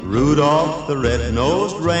Rudolph the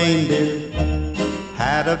red-nosed reindeer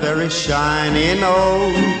had a very shiny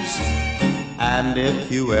nose, and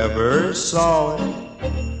if you ever saw it,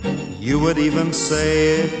 you would even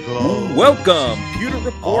say it glowed. Welcome, Pewter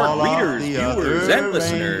Report readers, viewers, and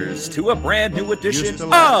listeners, to a brand new edition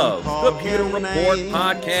of the Pewter Report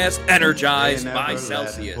podcast, energized by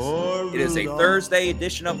Celsius. It is a Thursday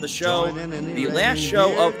edition of the show, the last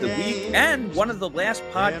show of the week, and one of the last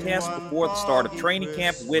podcasts before the start of training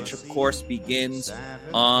camp, which, of course, begins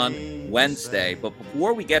on Wednesday. But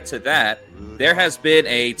before we get to that, there has been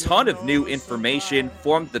a ton of new information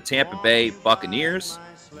from the Tampa Bay Buccaneers.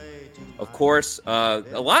 Of course, a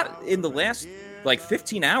lot in the last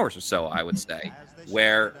 15 hours or so, I would say,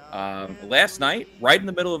 where last night, right in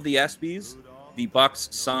the middle of the ESPYs, the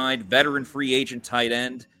Bucs signed veteran free agent tight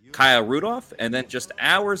end Kyle Rudolph, and then just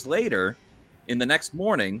hours later, in the next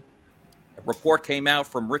morning, a report came out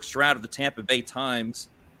from Rick Stroud of the Tampa Bay Times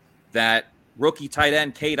that rookie tight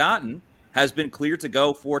end Cade Otton has been cleared to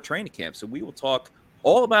go for training camp. So we will talk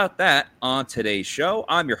all about that on today's show.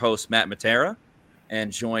 I'm your host, Matt Matera.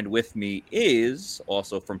 And joined with me is,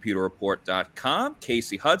 also from PewterReport.com,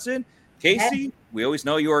 Casey Hudson. Casey, we always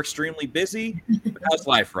know you're extremely busy, but how's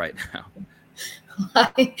life right now?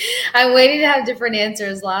 I'm waiting to have different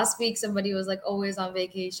answers. Last week, somebody was like, always on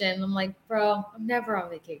vacation. I'm like, bro, I'm never on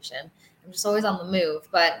vacation. I'm just always on the move.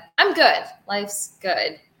 But I'm good. Life's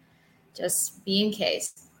good. Just be in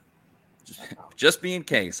case. Just be in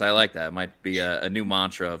case. I like that. It might be a new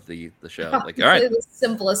mantra of the show. Like, all right. The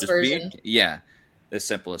simplest version. The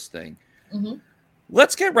simplest thing. Mm-hmm.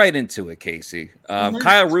 Let's get right into it, Casey.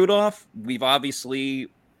 Kyle Rudolph, we've obviously,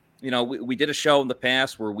 we did a show in the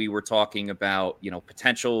past where we were talking about,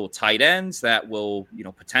 potential tight ends that will,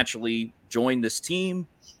 potentially join this team.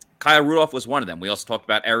 Kyle Rudolph was one of them. We also talked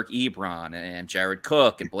about Eric Ebron and Jared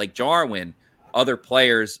Cook and Blake Jarwin, other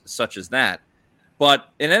players such as that.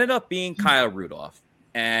 But it ended up being Kyle Rudolph.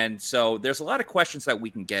 And so there's a lot of questions that we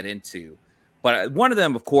can get into. But one of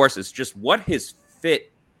them, of course, is just what his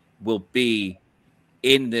fit will be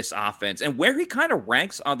in this offense and where he kind of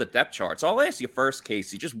ranks on the depth chart. So I'll ask you first,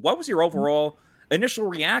 Casey, just what was your overall initial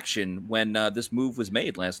reaction when this move was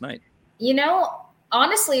made last night?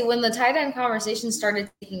 Honestly, when the tight end conversation started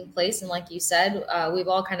taking place, and like you said, we've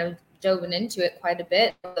all kind of dove into it quite a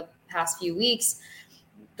bit over the past few weeks.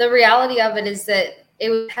 The reality of it is that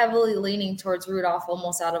it was heavily leaning towards Rudolph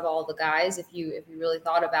almost out of all the guys, if you really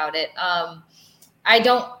thought about it. I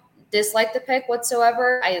don't dislike the pick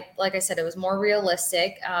whatsoever. Like I said, it was more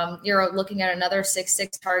realistic. You're looking at another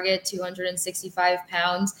 6'6" target, 265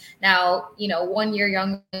 pounds. Now, 1 year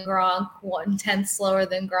younger than Gronk, 1/10 slower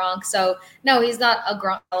than Gronk. So no, he's not a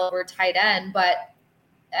Gronk caliber tight end, but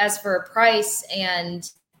as for price and,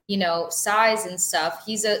 size and stuff,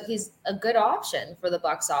 he's a good option for the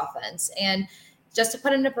Bucs offense. And just to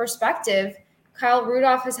put into perspective, Kyle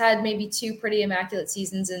Rudolph has had maybe 2 pretty immaculate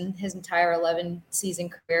seasons in his entire 11-season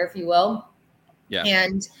career, if you will. Yeah.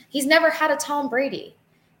 And he's never had a Tom Brady.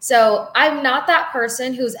 So I'm not that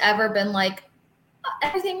person who's ever been like,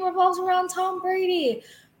 everything revolves around Tom Brady.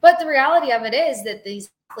 But the reality of it is that these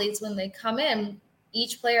athletes, when they come in,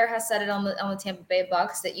 each player has said it on the Tampa Bay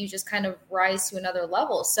Bucs that you just kind of rise to another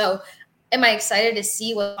level. So am I excited to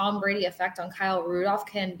see what Tom Brady effect on Kyle Rudolph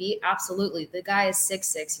can be? Absolutely. The guy is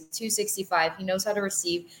 6'6", he's 265. He knows how to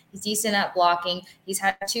receive. He's decent at blocking. He's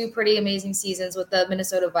had 2 pretty amazing seasons with the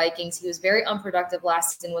Minnesota Vikings. He was very unproductive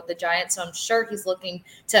last season with the Giants, so I'm sure he's looking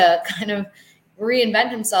to kind of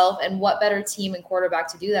reinvent himself, and what better team and quarterback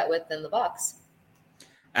to do that with than the Bucs?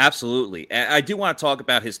 Absolutely. I do want to talk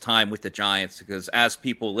about his time with the Giants because as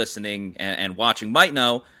people listening and watching might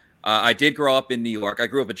know, I did grow up in New York. I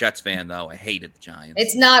grew up a Jets fan, though. I hated the Giants.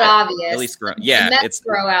 It's not obvious. At least, the Mets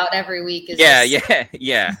grow out every week.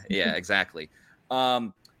 Exactly.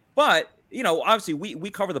 But obviously, we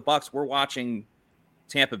cover the Bucs. We're watching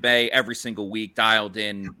Tampa Bay every single week, dialed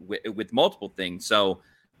in with multiple things. So,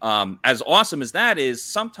 as awesome as that is,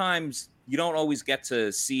 sometimes you don't always get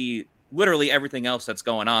to see literally everything else that's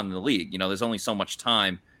going on in the league. There's only so much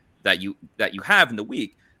time that you have in the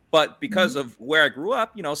week. But because of where I grew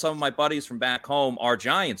up, some of my buddies from back home are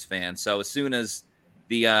Giants fans. So as soon as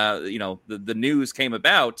the news came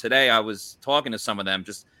about today, I was talking to some of them,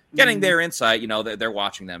 just getting their insight. They're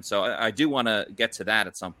watching them. So I do want to get to that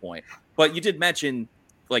at some point. But you did mention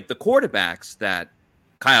the quarterbacks that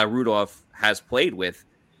Kyle Rudolph has played with.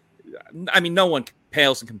 I mean, no one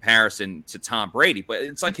pales in comparison to Tom Brady, but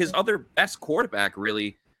it's like his other best quarterback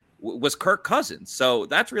really was Kirk Cousins. So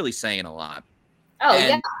that's really saying a lot.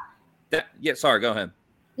 Oh, yeah. Sorry, go ahead.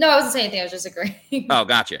 No, I wasn't saying anything. I was just agreeing. Oh,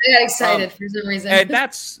 gotcha. I got excited for some reason. And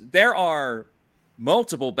there are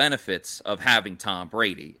multiple benefits of having Tom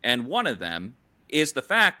Brady. And one of them is the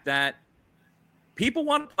fact that people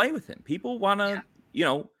want to play with him. People want to,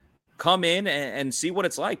 come in and see what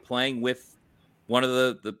it's like playing with one of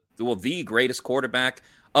the greatest quarterback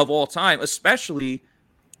of all time, especially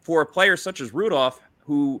for a player such as Rudolph,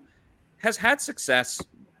 who has had success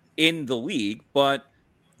in the league, but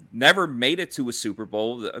never made it to a Super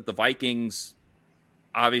Bowl. The Vikings,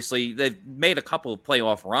 obviously, they've made a couple of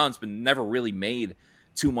playoff runs, but never really made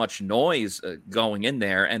too much noise going in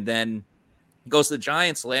there. And then goes to the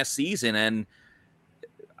Giants last season, and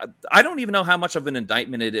I don't even know how much of an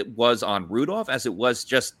indictment it was on Rudolph as it was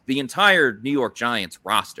just the entire New York Giants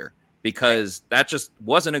roster, because that just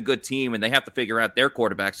wasn't a good team, and they have to figure out their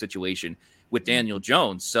quarterback situation with Daniel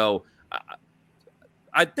Jones. So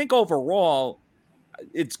I think overall,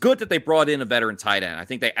 it's good that they brought in a veteran tight end. I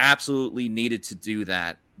think they absolutely needed to do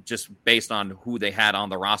that just based on who they had on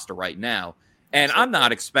the roster right now. And I'm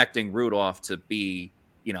not expecting Rudolph to be,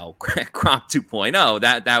 Gronk 2.0.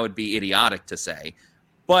 That would be idiotic to say.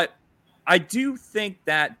 But I do think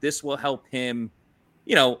that this will help him.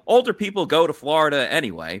 Older people go to Florida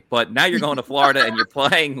anyway, but now you're going to Florida and you're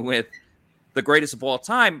playing with the greatest of all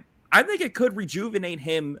time. I think it could rejuvenate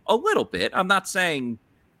him a little bit. I'm not saying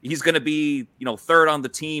he's going to be, third on the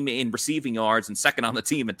team in receiving yards and second on the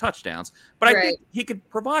team in touchdowns, but I think he could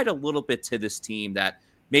provide a little bit to this team that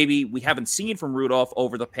maybe we haven't seen from Rudolph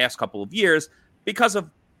over the past couple of years because of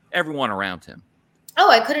everyone around him. Oh,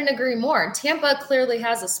 I couldn't agree more. Tampa clearly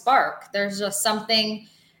has a spark. There's just something,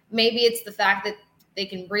 maybe it's the fact that they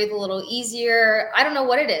can breathe a little easier. I don't know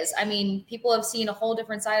what it is. I mean, people have seen a whole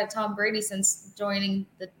different side of Tom Brady since joining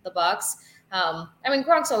the Bucs.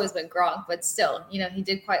 Gronk's always been Gronk, but still, he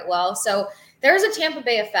did quite well. So there's a Tampa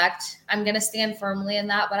Bay effect. I'm going to stand firmly in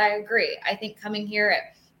that, but I agree. I think coming here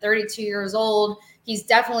at 32 years old, he's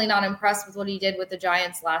definitely not impressed with what he did with the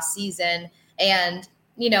Giants last season. And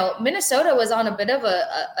Minnesota was on a bit of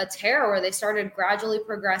a tear where they started gradually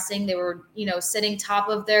progressing. They were, sitting top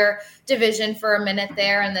of their division for a minute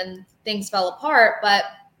there, and then things fell apart. But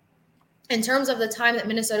in terms of the time that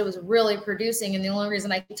Minnesota was really producing, and the only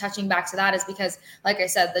reason I keep touching back to that is because, like I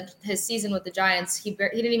said, his season with the Giants, he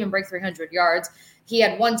didn't even break 300 yards. He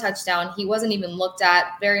had one touchdown. He wasn't even looked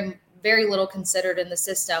at, very, very little considered in the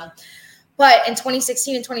system. But in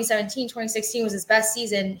 2016 and 2016 was his best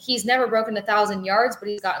season. He's never broken 1,000 yards, but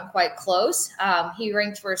he's gotten quite close. He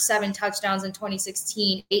ranked for 7 touchdowns in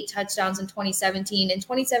 2016, 8 touchdowns in 2017. In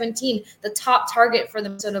 2017, the top target for the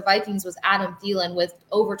Minnesota Vikings was Adam Thielen with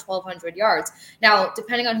over 1,200 yards. Now,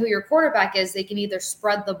 depending on who your quarterback is, they can either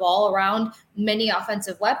spread the ball around many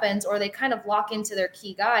offensive weapons, or they kind of lock into their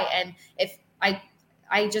key guy. And if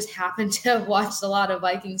I just happened to have watched a lot of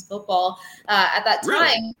Vikings football at that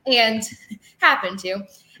time, and happened to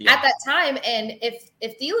at that time. And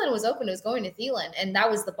if Thielen was open, it was going to Thielen, and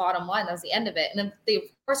that was the bottom line. That was the end of it. And then they, of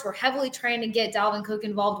course, were heavily trying to get Dalvin Cook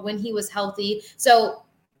involved when he was healthy. So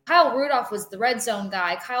Kyle Rudolph was the red zone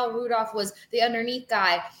guy. Kyle Rudolph was the underneath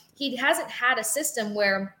guy. He hasn't had a system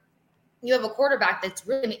where you have a quarterback that's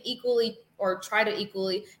really going to equally or try to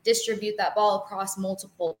equally distribute that ball across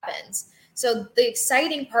multiple weapons. So the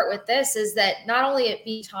exciting part with this is that not only it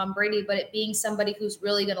being Tom Brady, but it being somebody who's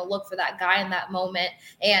really going to look for that guy in that moment.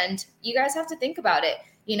 And you guys have to think about it.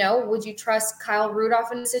 Would you trust Kyle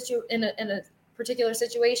Rudolph in a particular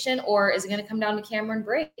situation, or is it going to come down to Cameron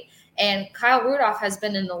Brate? And Kyle Rudolph has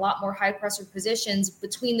been in a lot more high pressure positions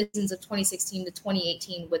between the seasons of 2016 to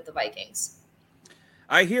 2018 with the Vikings.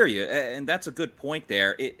 I hear you, and that's a good point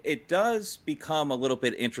there. It does become a little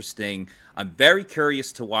bit interesting. I'm very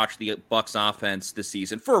curious to watch the Bucs offense this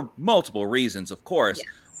season for multiple reasons, of course. Yes.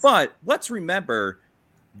 But let's remember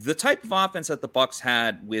the type of offense that the Bucs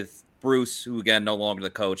had with Bruce, who again no longer the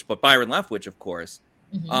coach, but Byron Leftwich, of course.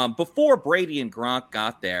 Mm-hmm. Before Brady and Gronk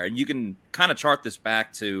got there, and you can kind of chart this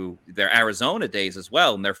back to their Arizona days as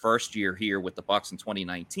well, in their first year here with the Bucs in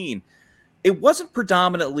 2019. It wasn't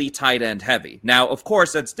predominantly tight end heavy. Now, of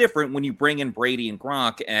course, that's different when you bring in Brady and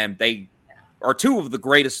Gronk, and they are two of the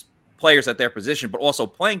greatest players at their position, but also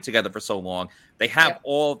playing together for so long. They have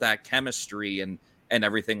all that chemistry and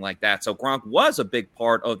everything like that. So Gronk was a big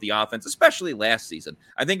part of the offense, especially last season.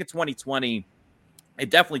 I think in 2020, it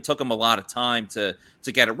definitely took him a lot of time to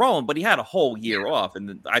get it rolling, but he had a whole year off.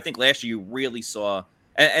 And I think last year you really saw,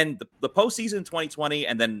 and the postseason in 2020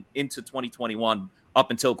 and then into 2021, up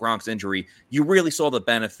until Gronk's injury, you really saw the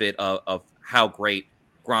benefit of how great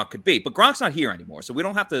Gronk could be. But Gronk's not here anymore, so we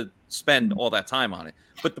don't have to spend all that time on it.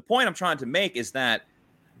 But the point I'm trying to make is that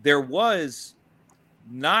there was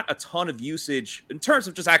not a ton of usage in terms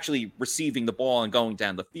of just actually receiving the ball and going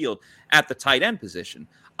down the field at the tight end position.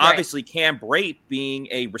 Right. Obviously, Cam Brate being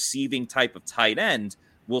a receiving type of tight end,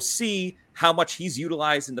 we'll see how much he's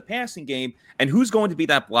utilized in the passing game and who's going to be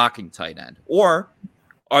that blocking tight end. Or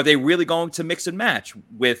are they really going to mix and match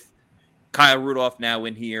with Kyle Rudolph now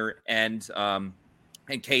in here and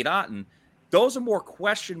Cade Otton? Those are more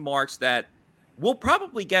question marks that we'll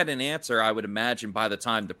probably get an answer, I would imagine, by the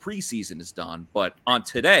time the preseason is done. But on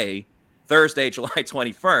today, Thursday, July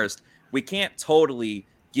 21st, we can't totally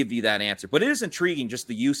give you that answer. But it is intriguing, just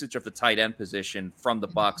the usage of the tight end position from the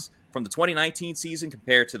Bucs from the 2019 season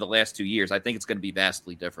compared to the last 2 years. I think it's going to be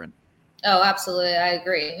vastly different. Oh, absolutely. I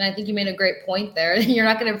agree. And I think you made a great point there. You're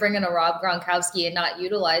not going to bring in a Rob Gronkowski and not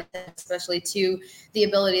utilize him, especially to the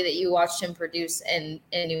ability that you watched him produce in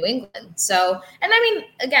New England. So, and I mean,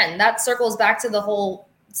 again, that circles back to the whole,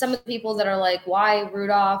 some of the people that are like, why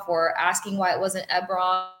Rudolph, or asking why it wasn't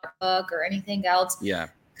Ebron or Cook or anything else. Yeah.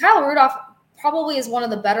 Kyle Rudolph probably is one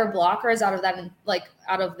of the better blockers out of that, like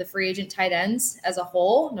out of the free agent tight ends as a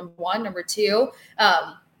whole. Number one. Number two,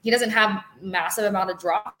 he doesn't have massive amount of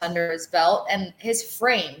drop under his belt, and his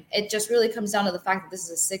frame, it just really comes down to the fact that this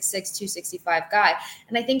is a 6'6", 265 guy.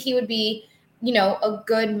 And I think he would be, you know, a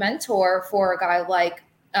good mentor for a guy like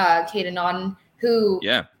Caden Otton, who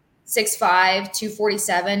 6'5",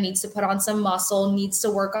 247, needs to put on some muscle, needs to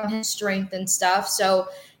work on his strength and stuff. So,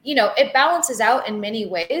 you know, it balances out in many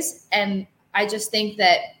ways. And I just think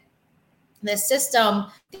that this system,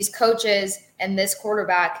 these coaches, and this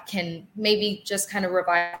quarterback can maybe just kind of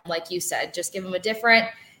revive him, like you said, just give him a different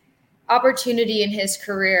opportunity in his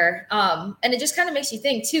career. And it just kind of makes you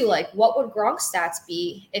think too, like, what would Gronk's stats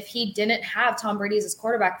be if he didn't have Tom Brady as his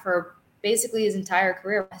quarterback for basically his entire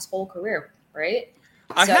career, his whole career, right?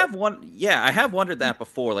 I have wondered that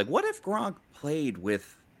before. Like, what if Gronk played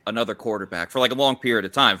with another quarterback for like a long period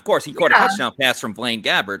of time? Of course, he caught a touchdown pass from Blaine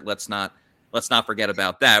Gabbert. Let's not forget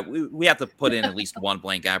about that. We have to put in at least one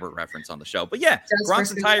Blaine Gabbert reference on the show. But yeah,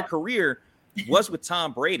 Gronk's entire career was with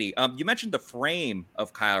Tom Brady. You mentioned the frame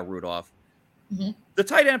of Kyle Rudolph. Mm-hmm. The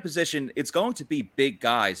tight end position, it's going to be big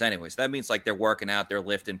guys anyways. That means like they're working out, they're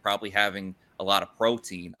lifting, probably having a lot of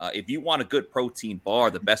protein. If you want a good protein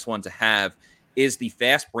bar, the best one to have is the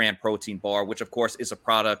Fast Brand protein bar, which of course is a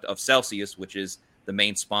product of Celsius, which is the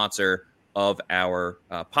main sponsor of our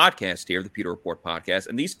podcast here, the Pewter Report podcast.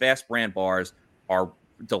 And these Fast Brand bars are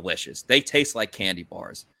delicious. They taste like candy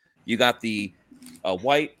bars. You got the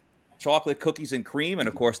white chocolate cookies and cream, and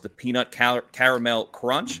of course the peanut caramel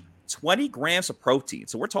crunch. 20 grams of protein.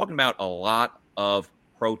 So we're talking about a lot of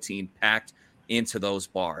protein packed into those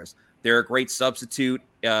bars. They're a great substitute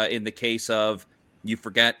in the case of you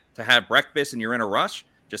forget to have breakfast and you're in a rush.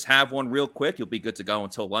 Just have one real quick. You'll be good to go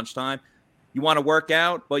until lunchtime. You want to work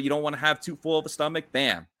out, but you don't want to have too full of a stomach?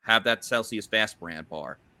 Bam, have that Celsius Fast Brand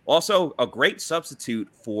bar. Also, a great substitute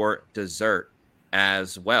for dessert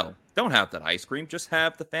as well. Don't have that ice cream, just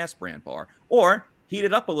have the Fast Brand bar. Or heat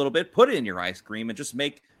it up a little bit, put it in your ice cream, and just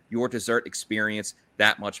make your dessert experience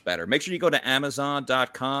that much better. Make sure you go to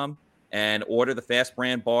Amazon.com and order the Fast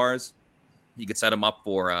Brand bars. You can set them up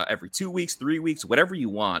for every 2 weeks, 3 weeks, whatever you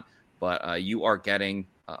want. But you are getting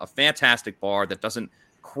a fantastic bar that doesn't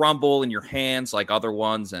crumble in your hands like other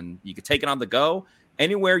ones, and you can take it on the go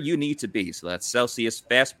anywhere you need to be. So that's Celsius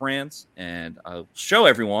Fast Brands, and I'll show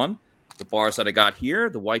everyone the bars that I got here: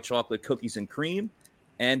 the white chocolate cookies and cream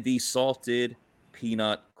and the salted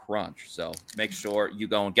peanut crunch. So make sure you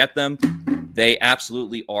go and get them. They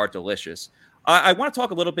absolutely are delicious. I want to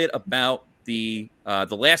talk a little bit about the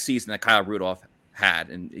last season that Kyle Rudolph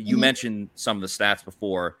had, and you mentioned some of the stats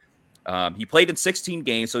before. He played in 16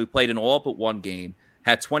 games, so he played in all but one game.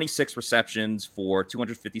 Had 26 receptions for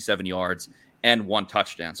 257 yards and 1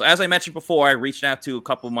 touchdown. So as I mentioned before, I reached out to a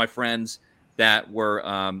couple of my friends that were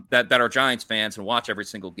that are Giants fans and watch every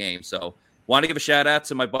single game. So want to give a shout out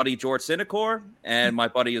to my buddy George Sinecor and my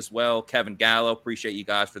buddy as well, Kevin Gallo. Appreciate you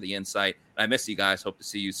guys for the insight. I miss you guys. Hope to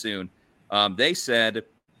see you soon. They said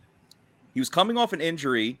he was coming off an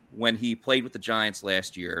injury when he played with the Giants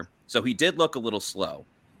last year, so he did look a little slow.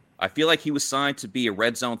 I feel like he was signed to be a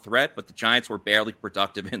red zone threat, but the Giants were barely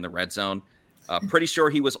productive in the red zone. Pretty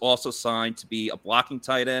sure he was also signed to be a blocking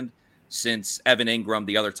tight end, since Evan Ingram,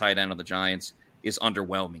 the other tight end of the Giants, is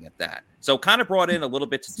underwhelming at that. So kind of brought in a little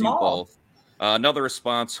bit to do both. Another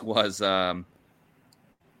response was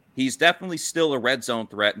he's definitely still a red zone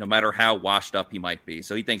threat, no matter how washed up he might be.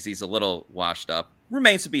 So he thinks he's a little washed up.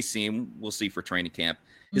 Remains to be seen. We'll see for training camp.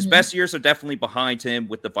 His best years are definitely behind him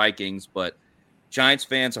with the Vikings, but Giants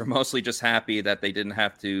fans are mostly just happy that they didn't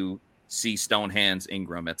have to see Stonehands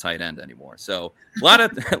Ingram at tight end anymore. So a lot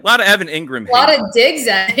of Evan Ingram. A lot of digs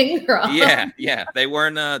at Ingram. Yeah. They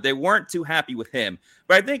weren't too happy with him.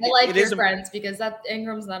 But I think I like your friends because that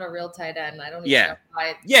Ingram's not a real tight end. I don't even know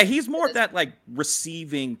why. Yeah, he's more of that like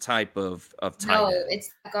receiving type of tight end. No,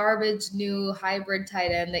 it's that garbage new hybrid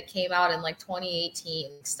tight end that came out in like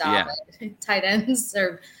 2018. Stop it. Tight ends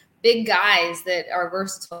are big guys that are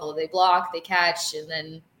versatile. They block, they catch, and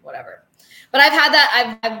then whatever. But I've had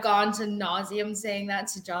that. I've gone to nauseum saying that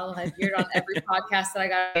to John Ledyard on every podcast that I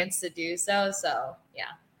got a chance to do so. So yeah.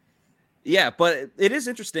 Yeah, but it is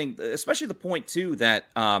interesting, especially the point too that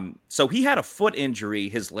so he had a foot injury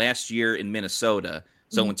his last year in Minnesota.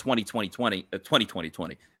 So in 2020,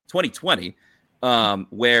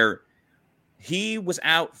 where he was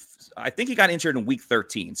out. I think he got injured in week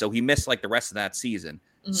 13, so he missed like the rest of that season.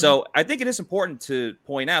 Mm-hmm. So I think it is important to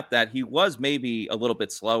point out that he was maybe a little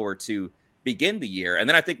bit slower to begin the year. And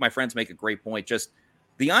then I think my friends make a great point. Just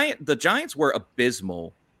the Giants were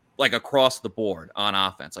abysmal, like across the board on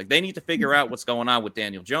offense. Like they need to figure out what's going on with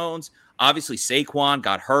Daniel Jones. Obviously Saquon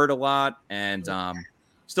got hurt a lot and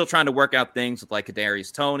still trying to work out things with like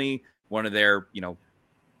Kadarius Toney, one of their,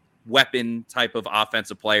 weapon type of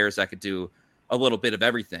offensive players that could do a little bit of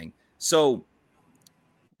everything. So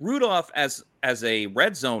Rudolph as a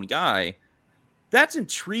red zone guy, that's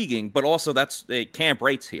intriguing, but also that's Cam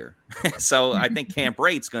Brate's here. So I think Cam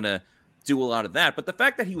Brate's going to do a lot of that. But the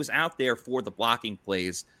fact that he was out there for the blocking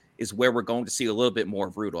plays is where we're going to see a little bit more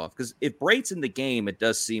of Rudolph. Because if Brate's in the game, it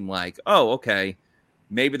does seem like, oh, okay,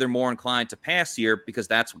 maybe they're more inclined to pass here because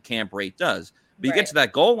that's what Cam Brate does. But you get to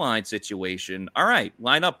that goal line situation, all right,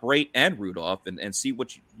 line up Brate and Rudolph and see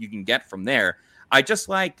what you can get from there. I just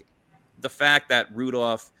like the fact that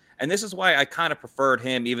Rudolph, and this is why I kind of preferred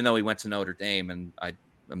him, even though he went to Notre Dame, and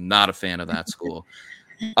I'm not a fan of that school.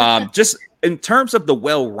 Just in terms of the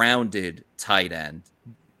well-rounded tight end,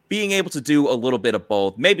 being able to do a little bit of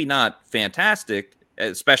both, maybe not fantastic,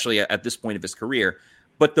 especially at this point of his career,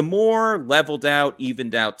 but the more leveled out,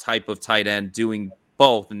 evened out type of tight end doing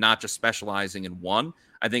both and not just specializing in one,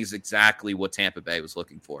 I think is exactly what Tampa Bay was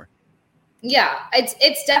looking for. Yeah,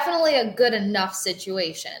 it's definitely a good enough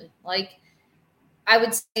situation. Like, I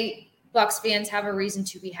would say Bucs fans have a reason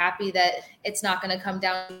to be happy that it's not going to come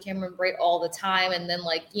down to Cameron Brate all the time. And then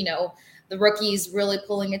the rookie's really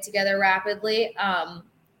pulling it together rapidly.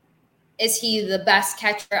 Is he the best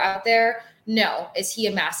catcher out there? No. Is he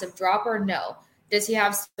a massive dropper? No. Does he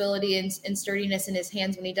have stability and sturdiness in his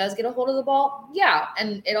hands when he does get a hold of the ball? Yeah.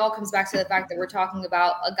 And it all comes back to the fact that we're talking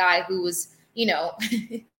about a guy who was,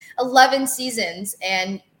 11 seasons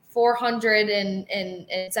and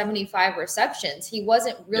 475 receptions. He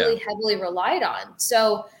wasn't really heavily relied on.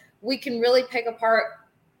 So we can really pick apart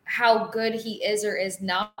how good he is or is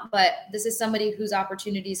not. But this is somebody whose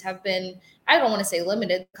opportunities have been, I don't want to say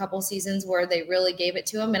limited, a couple seasons where they really gave it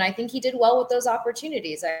to him. And I think he did well with those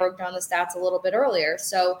opportunities. I broke down the stats a little bit earlier.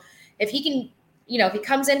 So if he can, if he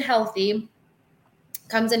comes in healthy,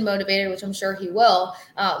 comes in motivated, which I'm sure he will,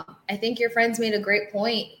 I think your friends made a great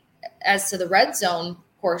point as to the red zone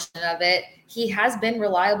portion of it. He has been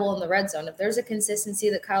reliable in the red zone. If there's a consistency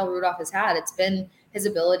that Kyle Rudolph has had, it's been his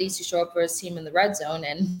ability to show up for his team in the red zone.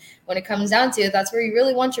 And when it comes down to it, that's where you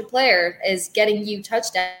really want your player, is getting you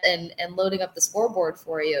touchdowns and loading up the scoreboard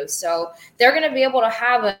for you. So they're going to be able to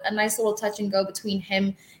have a nice little touch and go between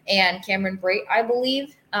him and Cameron Brate, I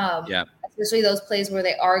believe. Especially those plays where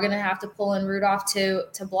they are going to have to pull in Rudolph to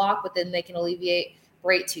block, but then they can alleviate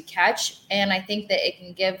Brate to catch. And I think that it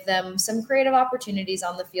can give them some creative opportunities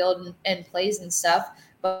on the field and plays and stuff.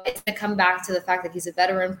 But it's going to come back to the fact that he's a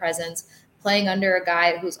veteran presence, playing under a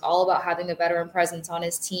guy who's all about having a veteran presence on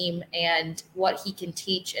his team and what he can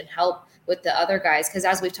teach and help with the other guys. Because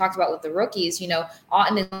as we've talked about with the rookies,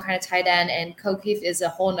 Otton is kind of tight end and O'Keefe is a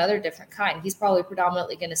whole nother different kind. He's probably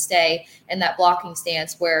predominantly going to stay in that blocking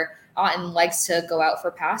stance where Otton likes to go out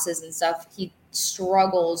for passes and stuff. He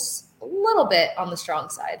struggles a little bit on the strong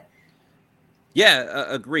side. Yeah,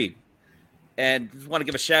 agreed. And just want to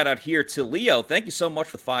give a shout out here to Leo. Thank you so much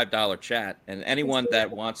for the $5 chat. And anyone that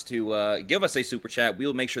wants to give us a super chat, we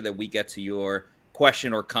will make sure that we get to your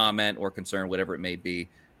question or comment or concern, whatever it may be,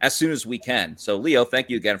 as soon as we can. So, Leo, thank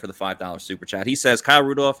you again for the $5 super chat. He says, Kyle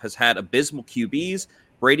Rudolph has had abysmal QBs.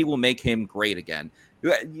 Brady will make him great again.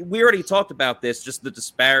 We already talked about this, just the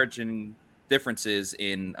disparaging differences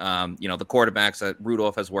in, the quarterbacks that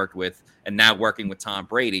Rudolph has worked with and now working with Tom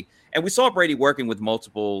Brady. And we saw Brady working with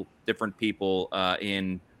multiple different people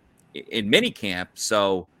in minicamp.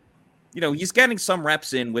 So, he's getting some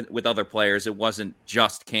reps in with other players. It wasn't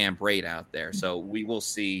just Cam Brate out there. So we will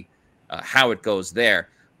see how it goes there.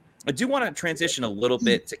 I do want to transition a little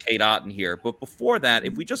bit to Cade Otton here. But before that,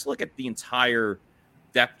 if we just look at the entire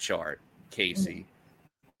depth chart, Casey,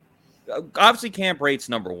 obviously Cam Brate's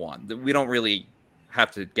number one. We don't really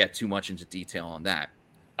have to get too much into detail on that.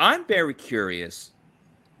 I'm very curious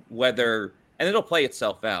whether, and it'll play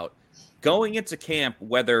itself out, going into camp,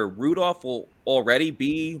 whether Rudolph will already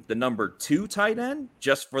be the number 2 tight end,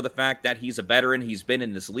 just for the fact that he's a veteran, he's been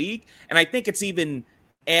in this league. And I think it's even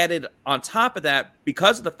added on top of that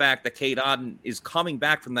because of the fact that Cade Otton is coming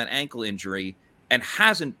back from that ankle injury and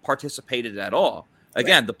hasn't participated at all.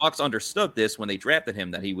 Again, the Bucs understood this when they drafted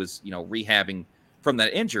him, that he was, rehabbing from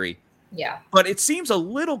that injury. Yeah. But it seems a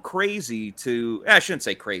little crazy I shouldn't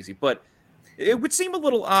say crazy, but it would seem a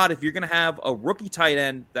little odd if you're going to have a rookie tight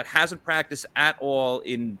end that hasn't practiced at all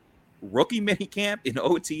in rookie minicamp, in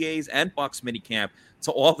OTAs and Bucs minicamp,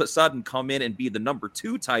 to all of a sudden come in and be the number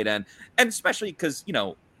 2 tight end. And especially because,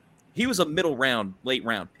 he was a late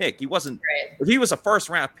round pick. He wasn't, if he was a first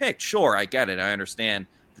round pick, sure, I get it. I understand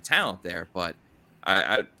the talent there, but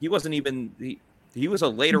he wasn't even, he was a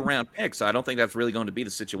later round pick. So I don't think that's really going to be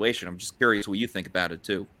the situation. I'm just curious what you think about it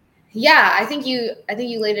too. Yeah, I think you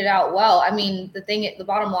laid it out well. I mean, the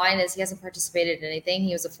bottom line is he hasn't participated in anything.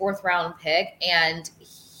 He was a 4th round pick, and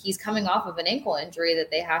he's coming off of an ankle injury that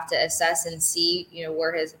they have to assess and see,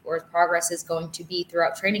 where his progress is going to be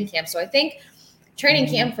throughout training camp. So I think training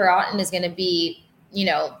camp for Otton is going to be,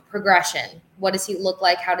 progression. What does he look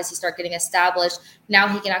like? How does he start getting established? Now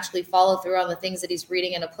he can actually follow through on the things that he's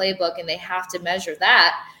reading in a playbook, and they have to measure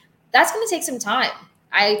that. That's going to take some time.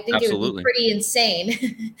 I think Absolutely. It would be pretty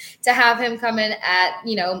insane to have him come in at,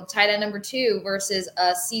 tight end number 2 versus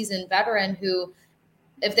a seasoned veteran who,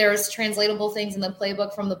 if there's translatable things in the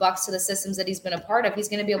playbook from the Bucs to the systems that he's been a part of, he's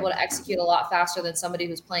going to be able to execute a lot faster than somebody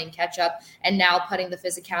who's playing catch up and now putting the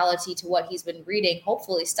physicality to what he's been reading,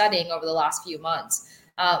 hopefully studying over the last few months.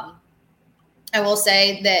 I will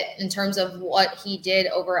say that in terms of what he did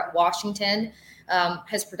over at Washington,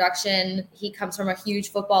 his production, he comes from a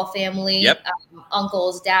huge football family,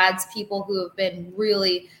 uncles, dads, people who have been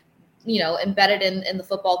really, embedded in the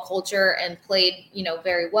football culture and played,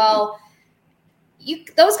 very well. Those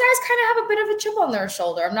guys kind of have a bit of a chip on their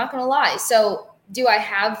shoulder. I'm not going to lie. So do I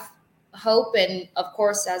have hope? And of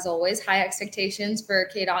course, as always, high expectations for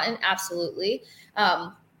Cade Otton. Absolutely.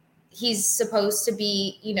 He's supposed to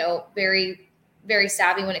be, very, very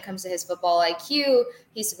savvy when it comes to his football IQ.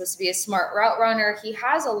 He's supposed to be a smart route runner. He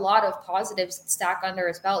has a lot of positives that stack under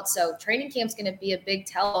his belt. So training camp's going to be a big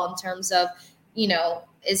tell in terms of,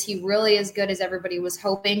 is he really as good as everybody was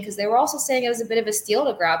hoping? Because they were also saying it was a bit of a steal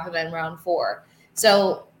to grab him in round 4.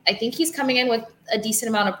 So I think he's coming in with a decent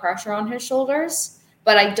amount of pressure on his shoulders,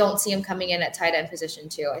 but I don't see him coming in at tight end position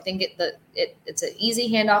 2. I think it's an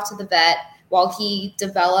easy handoff to the vet while he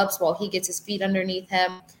develops, while he gets his feet underneath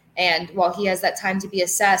him, and while he has that time to be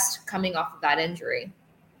assessed coming off of that injury.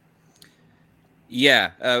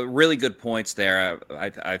 Yeah, really good points there.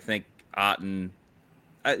 I think Otton,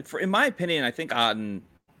 in my opinion, I think Otton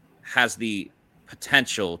has the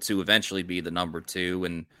potential to eventually be the number 2,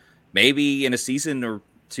 and maybe in a season or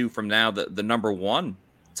 2 from now, the number 1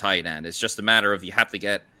 tight end. It's just a matter of you have to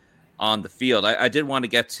get on the field. I did want to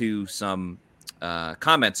get to some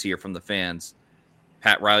comments here from the fans.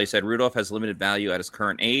 Pat Riley said, Rudolph has limited value at his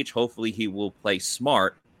current age. Hopefully he will play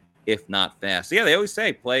smart, if not fast. Yeah, they always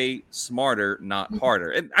say play smarter, not harder.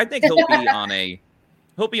 And I think he'll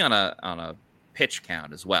be on a pitch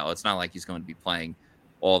count as well. It's not like he's going to be playing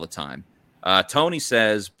all the time. Tony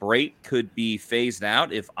says Brate could be phased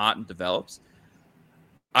out if Otton develops.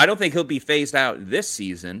 I don't think he'll be phased out this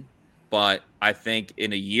season, but I think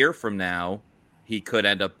in a year from now, he could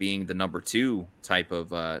end up being the number 2 type of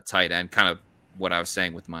tight end, kind of what I was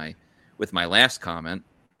saying with my last comment.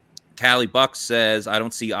 Callie Buck says, I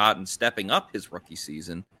don't see Otton stepping up his rookie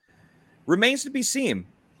season. Remains to be seen.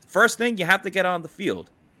 First thing, you have to get on the field.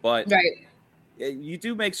 But right. You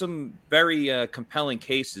do make some very compelling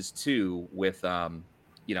cases, too, with,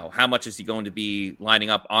 how much is he going to be lining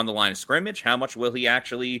up on the line of scrimmage? How much will he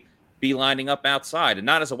actually be lining up outside? And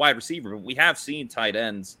not as a wide receiver, but we have seen tight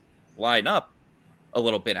ends line up a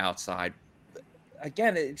little bit outside.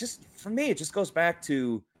 Again, for me, it just goes back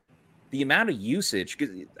to the amount of usage.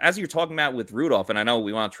 Because as you're talking about with Rudolph, and I know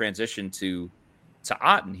we want to transition to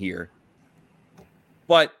Otton here,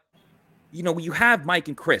 but you have Mike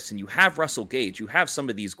and Chris, and you have Russell Gage, you have some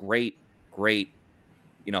of these great,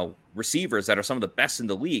 receivers that are some of the best in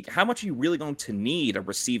the league. How much are you really going to need a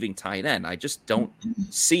receiving tight end? I just don't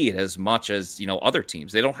see it as much as other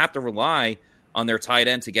teams. They don't have to rely on their tight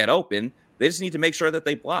end to get open. They just need to make sure that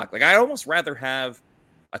they block. Like, I'd almost rather have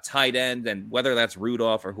a tight end, and whether that's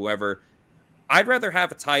Rudolph or whoever, I'd rather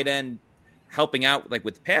have a tight end helping out like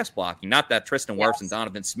with pass blocking. Not that Tristan Wirfs and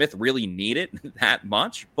Donovan Smith really need it that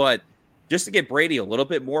much, but just to get Brady a little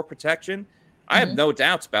bit more protection. I have no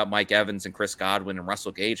doubts about Mike Evans and Chris Godwin and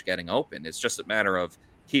Russell Gage getting open. It's just a matter of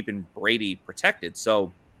keeping Brady protected.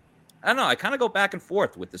 So I don't know. I kind of go back and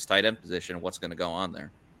forth with this tight end position and what's going to go on there.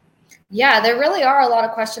 Yeah, there really are a lot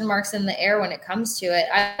of question marks in the air when it comes to it.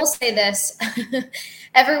 I will say this.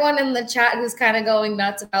 Everyone in the chat who's kind of going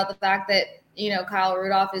nuts about the fact that, Kyle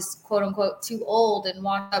Rudolph is quote unquote too old and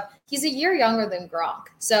washed up. He's a year younger than Gronk.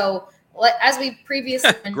 So as we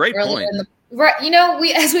previously mentioned Great point.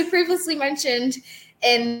 As we previously mentioned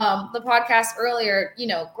in the podcast earlier,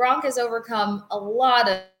 Gronk has overcome a lot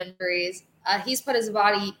of injuries. He's put his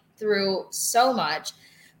body through so much.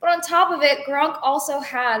 But on top of it, Gronk also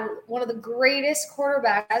had one of the greatest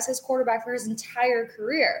quarterbacks as his quarterback for his entire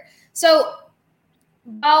career. So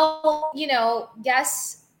while,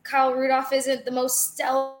 yes, Kyle Rudolph isn't the most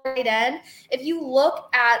stellar tight end, if you look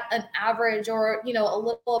at an average or, a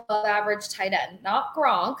little above average tight end, not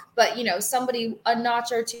Gronk, but, somebody a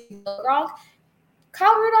notch or two below Gronk,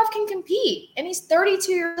 Kyle Rudolph can compete, and he's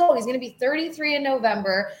 32 years old. He's going to be 33 in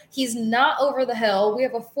November. He's not over the hill. We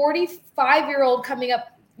have a 45-year-old coming up,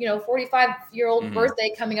 45-year-old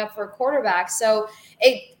birthday coming up for a quarterback. So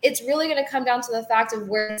it's really going to come down to the fact of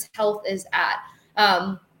where his health is at.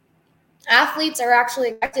 Athletes are actually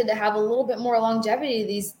expected to have a little bit more longevity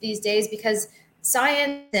these days because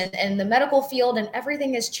science and the medical field and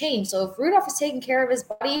everything has changed. So if Rudolph is taking care of his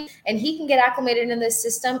body and he can get acclimated in this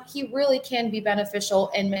system, he really can be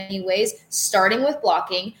beneficial in many ways, starting with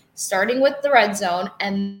blocking, starting with the red zone,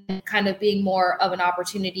 and kind of being more of an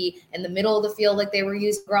opportunity in the middle of the field like they were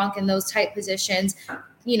using Gronk in those tight positions.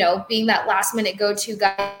 Being that last minute go-to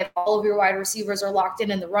guy if all of your wide receivers are locked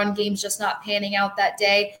in and the run game's just not panning out that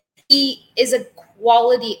day. He is a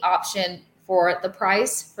quality option for the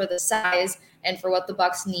price, for the size, and for what the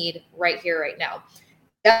Bucs need right here, right now.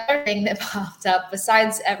 The other thing that popped up,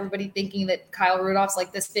 besides everybody thinking that Kyle Rudolph's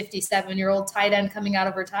like this 57-year-old tight end coming out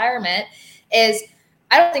of retirement, is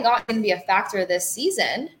I don't think Ott's going to be a factor this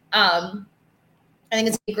season. I think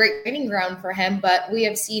it's a great training ground for him, but we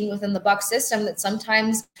have seen within the Bucs system that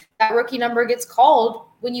sometimes that rookie number gets called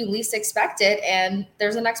when you least expect it, and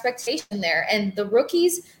there's an expectation there. And the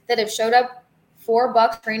rookies that have showed up for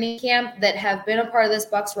Bucs training camp that have been a part of this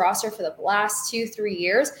Bucs roster for the last 2-3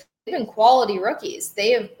 years, they've been quality rookies.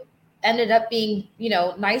 They have ended up being,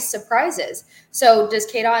 nice surprises. So does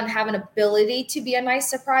Cade Otton have an ability to be a nice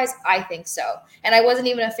surprise? I think so. And I wasn't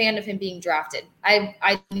even a fan of him being drafted. I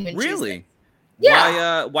didn't even really? choose him.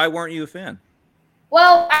 Yeah. Why weren't you a fan?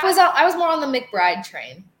 Well, I was more on the McBride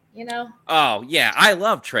train, Oh, yeah. I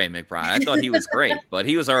love Trey McBride. I thought he was great, but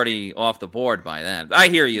he was already off the board by then. I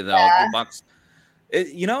hear you, though. Yeah. The Bucs,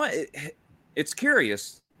 it's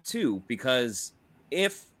curious, too, because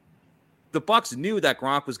if the Bucs knew that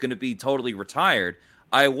Gronk was going to be totally retired,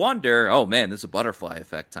 I wonder, oh, man, this is a butterfly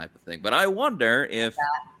effect type of thing, but I wonder if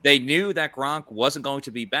they knew that Gronk wasn't going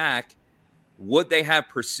to be back, would they have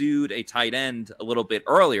pursued a tight end a little bit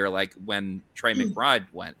earlier, like when Trey McBride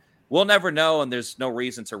went? We'll never know, and there's no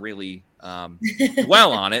reason to really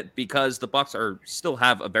dwell on it because the Bucs still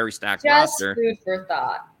have a very stacked roster. Food for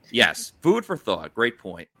thought. Yes, food for thought. Great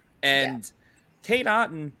point. And Cade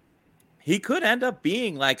Otton, he could end up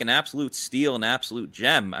being like an absolute steal, an absolute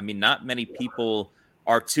gem. I mean, not many people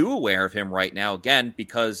are too aware of him right now, again,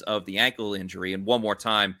 because of the ankle injury. And one more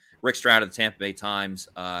time, Rick Stroud of the Tampa Bay Times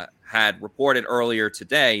had reported earlier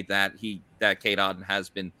today that Cade Otton has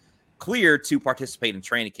been cleared to participate in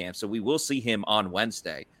training camp. So we will see him on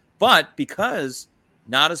Wednesday. But because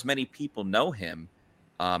not as many people know him,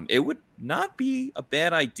 it would not be a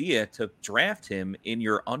bad idea to draft him in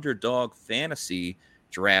your underdog fantasy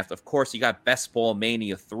draft. Of course, you got Best Ball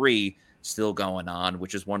Mania 3 still going on,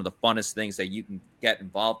 which is one of the funnest things that you can get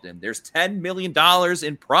involved in. There's $10 million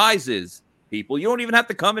in prizes, people. You don't even have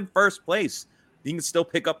to come in first place. You can still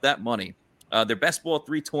pick up that money. Their Best Ball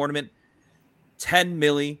 3 tournament, $10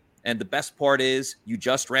 million. And the best part is you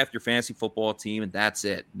just draft your fantasy football team, and that's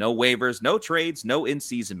it. No waivers, no trades, no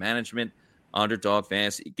in-season management. Underdog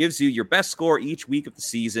Fantasy. It gives you your best score each week of the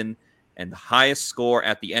season, and the highest score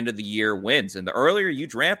at the end of the year wins. And the earlier you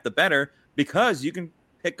draft, the better, because you can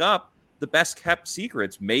pick up the best-kept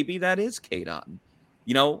secrets. Maybe that is Cade Otton.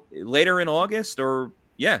 Later in August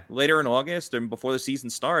and before the season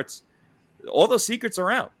starts, all those secrets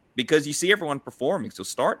are out, because you see everyone performing. So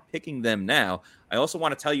start picking them now. I also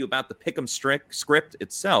want to tell you about the Pick'em script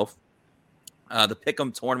itself, the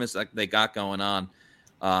Pick'em tournaments that they got going on.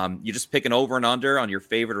 You just pick an over and under on your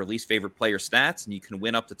favorite or least favorite player stats, and you can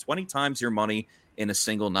win up to 20 times your money in a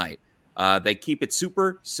single night. They keep it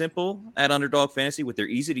super simple at Underdog Fantasy with their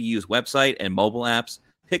easy-to-use website and mobile apps.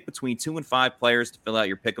 Pick between 2 and 5 players to fill out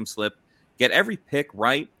your pick'em slip. Get every pick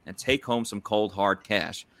right and take home some cold, hard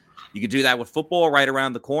cash. You can do that with football right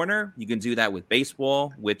around the corner. You can do that with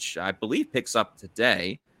baseball, which I believe picks up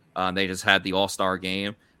today. They just had the All-Star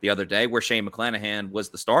game the other day where Shane McClanahan was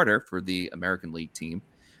the starter for the American League team.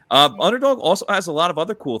 Underdog also has a lot of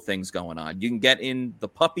other cool things going on. You can get in the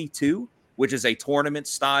Puppy 2, which is a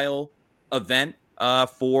tournament-style event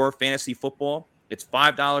for fantasy football. It's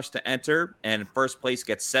 $5 to enter, and first place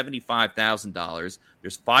gets $75,000.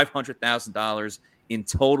 There's $500,000 in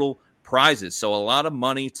total prizes, so a lot of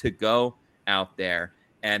money to go out there.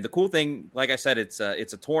 And the cool thing, like I said, it's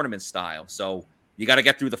a tournament style, so you got to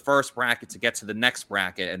get through the first bracket to get to the next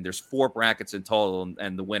bracket, and there's 4 brackets in total,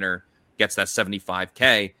 and the winner gets that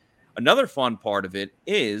 $75K. Another fun part of it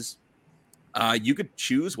is you could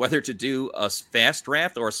choose whether to do a fast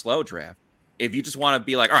draft or a slow draft. If you just want to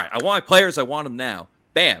be like, all right, I want my players, I want them now.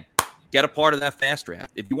 Bam, get a part of that fast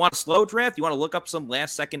draft. If you want a slow draft, you want to look up some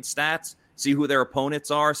last-second stats, see who their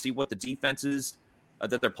opponents are, see what the defenses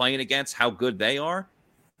that they're playing against, how good they are.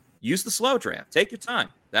 Use the slow draft. Take your time.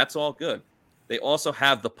 That's all good. They also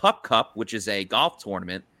have the Pup Cup, which is a golf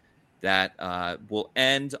tournament that will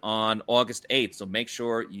end on August 8th. So make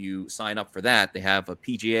sure you sign up for that. They have a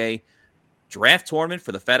PGA draft tournament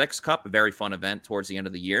for the FedEx Cup, a very fun event towards the end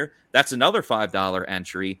of the year. That's another $5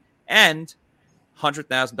 entry and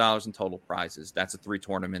 $100,000 in total prizes. That's a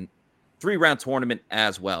 3-round tournament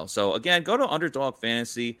as well. So again, go to Underdog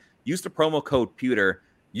Fantasy, use the promo code Pewter.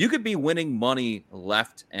 You could be winning money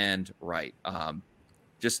left and right.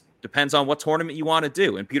 Just depends on what tournament you want to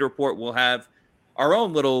do. And Pewter Report will have our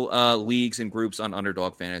own little leagues and groups on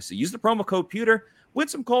Underdog Fantasy. Use the promo code Pewter. Win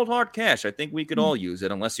some cold, hard cash. I think we could all use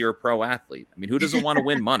it, unless you're a pro athlete. I mean, who doesn't want to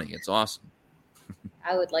win money? It's awesome.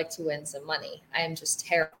 I would like to win some money. I am just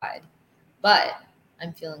terrified, but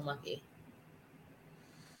I'm feeling lucky.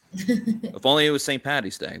 If only it was St.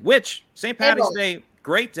 Paddy's Day, which St. Paddy's Day,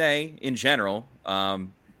 great day in general.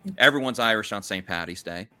 Everyone's Irish on St. Paddy's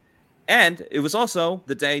Day. And it was also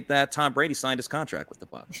the day that Tom Brady signed his contract with the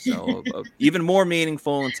Bucs. So even more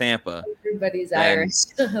meaningful in Tampa. Everybody's Irish.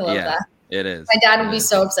 I love that. It is. My dad would be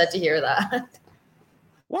so upset to hear that.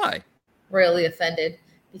 Why? Really offended.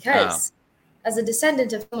 Because as a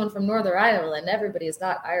descendant of someone from Northern Ireland, everybody is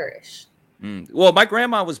not Irish. Well, my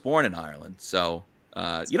grandma was born in Ireland. So,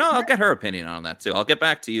 I'll get her opinion on that, too. I'll get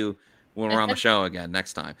back to you when we're on the show again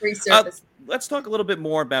next time. Let's talk a little bit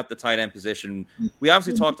more about the tight end position. We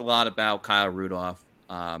obviously talked a lot about Kyle Rudolph.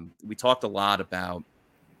 We talked a lot about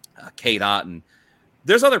Cade Otton.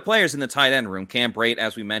 There's other players in the tight end room. Cam Brate,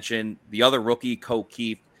 as we mentioned, the other rookie,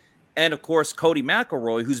 O'Keefe, and, of course, Cody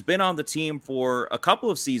McElroy, who's been on the team for a couple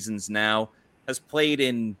of seasons now, has played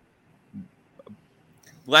in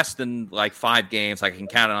less than, 5 games. I can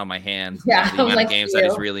count it on my hand. The amount of games that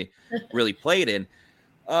he's really played in.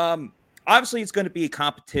 Obviously, it's going to be a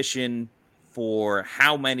competition for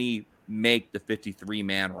how many make the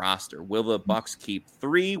 53-man roster. Will the Bucs keep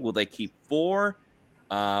 3? Will they keep 4?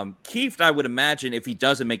 Keefe, I would imagine, if he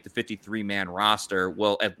doesn't make the 53-man roster,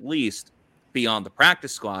 will at least be on the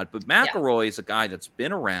practice squad. But McElroy is a guy that's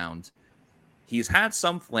been around. He's had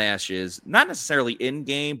some flashes, not necessarily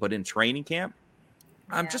in-game, but in training camp.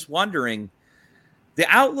 Yeah. I'm just wondering, the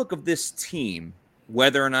outlook of this team,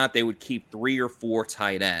 whether or not they would keep 3 or 4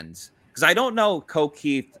 tight ends. Because I don't know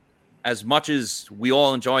O'Keefe, as much as we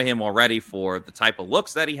all enjoy him already for the type of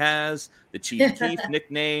looks that he has, the Chief Keef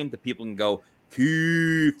nickname, that people can go,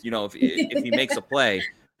 Keith, if he makes a play.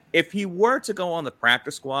 If he were to go on the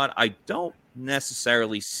practice squad, I don't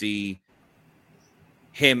necessarily see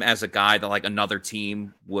him as a guy that another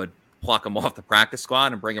team would pluck him off the practice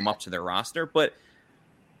squad and bring him up to their roster. But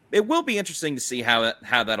it will be interesting to see how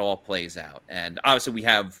that all plays out. And obviously we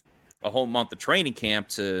have a whole month of training camp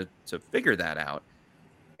to figure that out.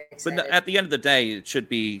 But at the end of the day, it should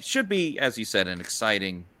be, as you said, an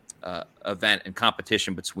exciting event and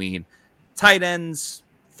competition between tight ends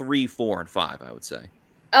 3, 4, and 5, I would say.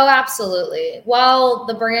 Oh, absolutely. Well,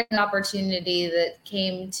 the brand opportunity that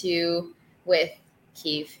came to with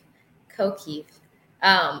O'Keefe,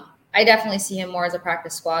 I definitely see him more as a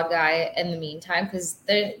practice squad guy in the meantime, because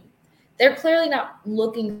they're clearly not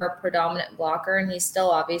looking for a predominant blocker, and he still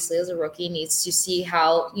obviously as a rookie needs to see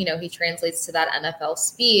how he translates to that NFL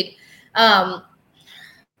speed.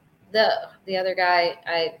 The other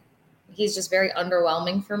guy, he's just very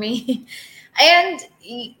underwhelming for me. And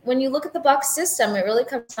when you look at the Bucs system, it really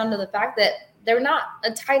comes down to the fact that they're not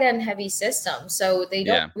a tight end heavy system. So they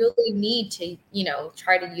don't really need to,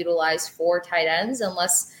 try to utilize 4 tight ends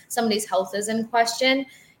unless somebody's health is in question.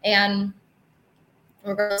 And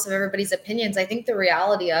regardless of everybody's opinions, I think the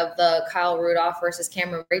reality of the Kyle Rudolph versus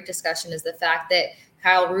Cameron Brate discussion is the fact that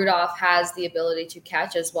Kyle Rudolph has the ability to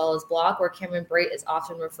catch as well as block, where Cameron Brate is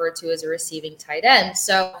often referred to as a receiving tight end.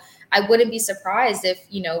 So I wouldn't be surprised if,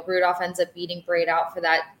 Rudolph ends up beating Brate out for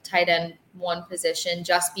that tight end one position,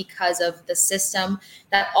 just because of the system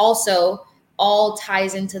that also all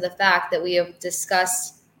ties into the fact that we have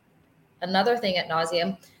discussed another thing ad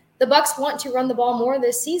nauseum. The Bucs want to run the ball more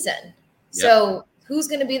this season. Yep. So who's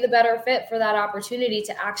going to be the better fit for that opportunity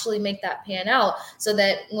to actually make that pan out, so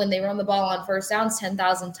that when they run the ball on first downs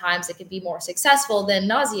 10,000 times, it can be more successful than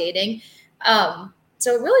nauseating.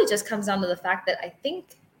 So it really just comes down to the fact that I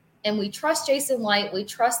think, and we trust Jason Licht, we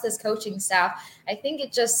trust this coaching staff. I think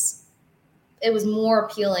it was more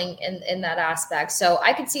appealing in that aspect. So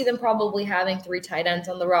I could see them probably having 3 tight ends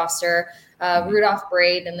on the roster, Rudolph,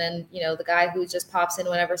 Brate, and then, the guy who just pops in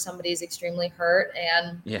whenever somebody's extremely hurt,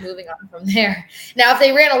 and moving on from there. Now, if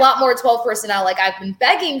they ran a lot more 12 personnel like I've been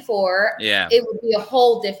begging for, it would be a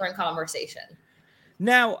whole different conversation.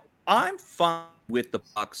 Now, I'm fine with the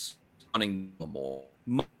Bucs running the ball.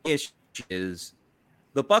 My issue is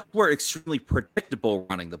the Bucs were extremely predictable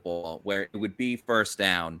running the ball, where it would be first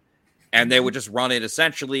down, and they would just run it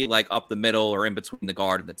essentially like up the middle or in between the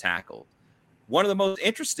guard and the tackle. One of the most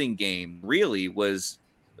interesting games really was,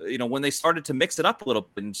 when they started to mix it up a little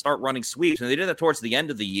bit and start running sweeps. And they did that towards the end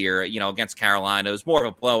of the year, against Carolina. It was more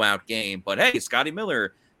of a blowout game. But hey, Scotty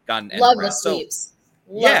Miller got an end Love the sweeps.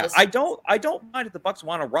 I don't mind if the Bucs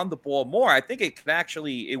want to run the ball more. I think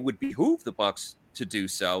it would behoove the Bucs to do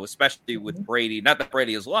so, especially with Brady. Not that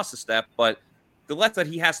Brady has lost a step, but the less that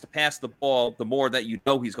he has to pass the ball, the more that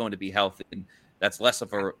he's going to be healthy, and that's less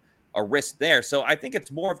of a risk there. So I think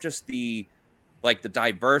it's more of just the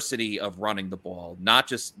diversity of running the ball, not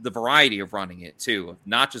just the variety of running it too,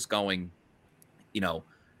 not just going,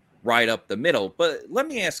 right up the middle. But let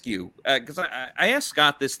me ask you, because I asked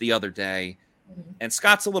Scott this the other day, and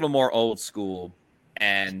Scott's a little more old school,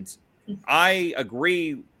 and I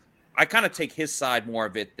agree. I kind of take his side more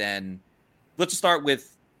of it than. Let's start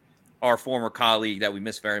with our former colleague that we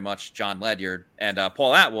miss very much, John Ledyard, and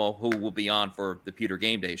Paul Atwell, who will be on for the Pewter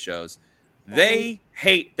Game Day shows. They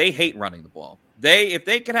hate running the ball. If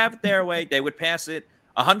they could have it their way, they would pass it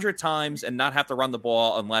 100 times and not have to run the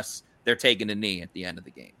ball unless they're taking a knee at the end of the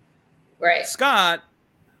game. Right. Scott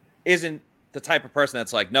isn't the type of person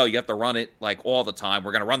that's like, no, you have to run it like all the time.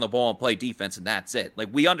 We're going to run the ball and play defense, and that's it. Like,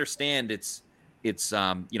 we understand it's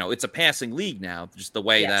a passing league now, just the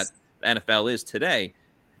way that NFL is today.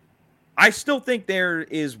 I still think there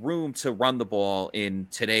is room to run the ball in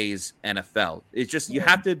today's NFL. It's just you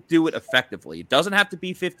have to do it effectively. It doesn't have to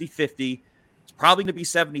be 50-50. It's probably going to be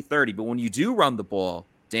 70-30. But when you do run the ball,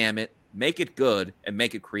 damn it, make it good and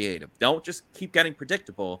make it creative. Don't just keep getting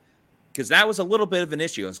predictable, because that was a little bit of an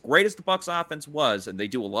issue. As great as the Bucs offense was, and they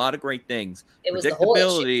do a lot of great things,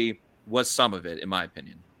 predictability was some of it, in my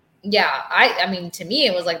opinion. Yeah, I mean, to me,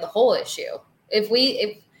 it was like the whole issue. If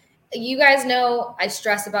you guys know I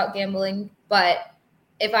stress about gambling, but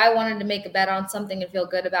if I wanted to make a bet on something and feel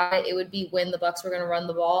good about it, it would be when the Bucs were going to run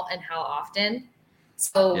the ball and how often.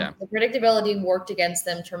 So the predictability worked against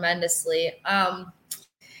them tremendously. I'm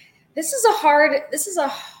kind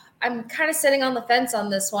of sitting on the fence on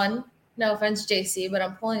this one. No offense, JC, but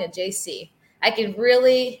I'm pulling a JC. I could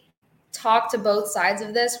really talk to both sides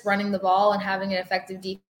of this, running the ball and having an effective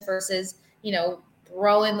defense versus,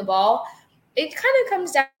 throwing the ball. It kind of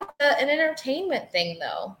comes down to an entertainment thing,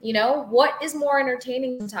 though. What is more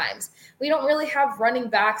entertaining sometimes? We don't really have running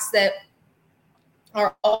backs that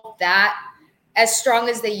are all that as strong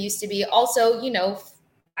as they used to be. Also,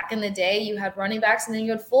 back in the day, you had running backs and then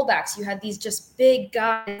you had fullbacks. You had these just big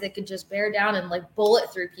guys that could just bear down and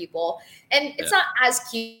bullet through people. And it's not as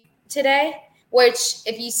cute today, which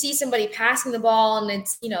if you see somebody passing the ball and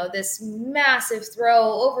it's, this massive throw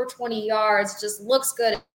over 20 yards, just looks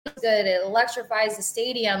good. It electrifies the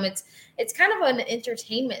stadium. It's kind of an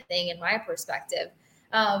entertainment thing in my perspective.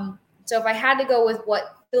 So if I had to go with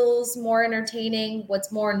what feels more entertaining,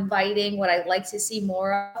 what's more inviting, what I'd like to see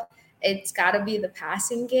more of, it's got to be the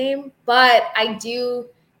passing game. But I do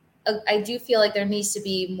feel like there needs to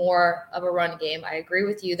be more of a run game. I agree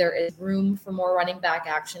with you. There is room for more running back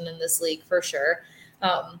action in this league for sure.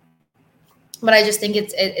 But I just think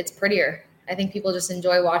it's prettier. I think people just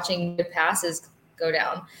enjoy watching good passes go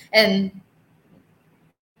down. And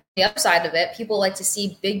the other side of it, people like to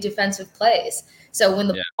see big defensive plays. So when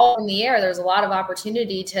the ball in the air, there's a lot of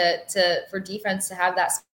opportunity for defense to have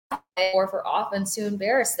that spot or for offense to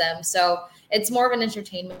embarrass them. So it's more of an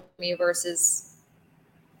entertainment for me versus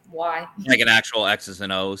Why? Like an actual X's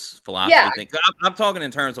and O's philosophy thing. I'm talking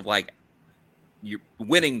in terms of like you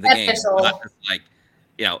winning the game, not just like,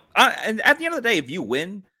 and at the end of the day, if you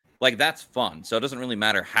win, like that's fun. So it doesn't really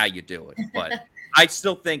matter how you do it. But I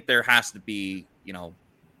still think there has to be,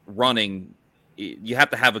 running. You have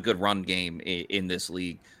to have a good run game in this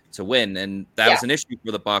league to win, and that was an issue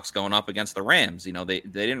for the Bucs going up against the Rams. They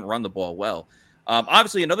didn't run the ball well.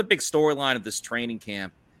 Obviously, another big storyline of this training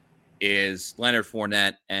camp is Leonard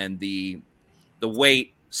Fournette and the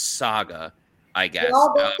weight saga, I guess. We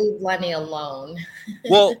all leave Lenny alone.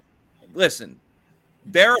 Well, listen,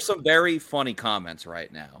 there are some very funny comments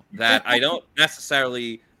right now that I don't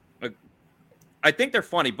necessarily I think they're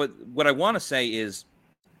funny, but what I want to say is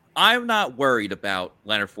I'm not worried about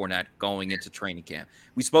Leonard Fournette going into training camp.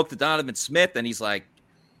 We spoke to Donovan Smith, and he's like,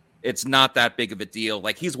 it's not that big of a deal.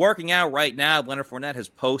 Like, he's working out right now. Leonard Fournette has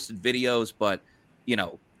posted videos, but,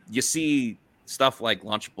 you see stuff like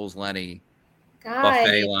Lunchables Lenny,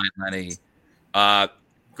 Buffet Line Lenny,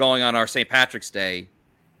 going on our St. Patrick's Day,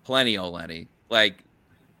 Plenty O Lenny. Like,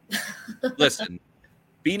 listen,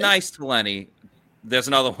 be nice to Lenny. There's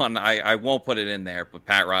another one. I won't put it in there, but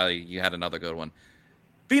Pat Riley, you had another good one.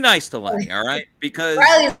 Be nice to Lenny, all right? Because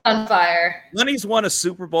Riley's on fire. Lenny's won a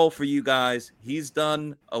Super Bowl for you guys. He's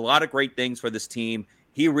done a lot of great things for this team.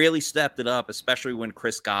 He really stepped it up, especially when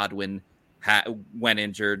Chris Godwin got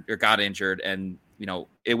injured. And,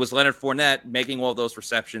 it was Leonard Fournette making all those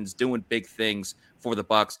receptions, doing big things for the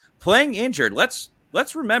Bucs. Playing injured, let's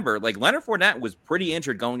remember, like, Leonard Fournette was pretty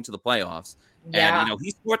injured going to the playoffs. Yeah. And,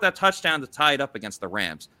 he scored that touchdown to tie it up against the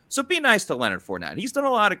Rams. So be nice to Leonard Fournette. He's done a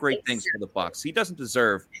lot of great things for the Bucs. He doesn't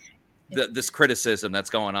deserve this criticism that's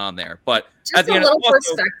going on there. But just a little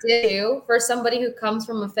perspective, too, for somebody who comes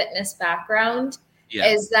from a fitness background,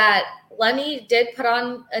 is that Lenny did put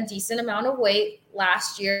on a decent amount of weight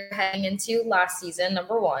last year heading into last season,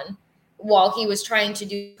 number one, while he was trying to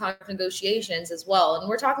do contract negotiations as well. And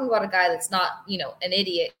we're talking about a guy that's not, an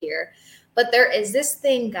idiot here. But there is this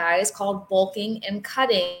thing, guys, called bulking and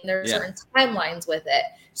cutting. There are certain timelines with it.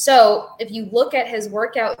 So if you look at his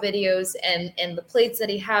workout videos and the plates that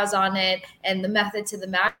he has on it and the method to the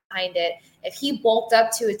math behind it, if he bulked up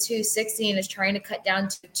to a 260 and is trying to cut down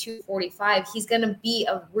to 245, he's going to be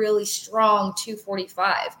a really strong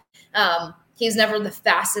 245. He's never the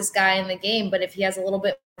fastest guy in the game, but if he has a little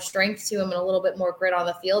bit more strength to him and a little bit more grit on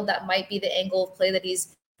the field, that might be the angle of play that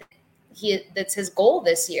that's his goal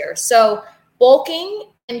this year. So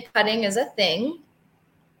bulking and cutting is a thing,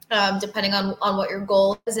 depending on what your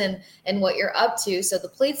goal is and what you're up to. So the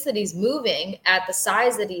plates that he's moving at the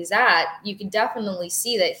size that he's at, you can definitely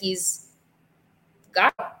see that he's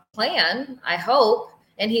got a plan, I hope.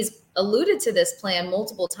 And he's alluded to this plan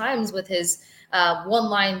multiple times with his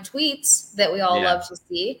one-line tweets that we all love to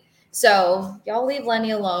see. So y'all leave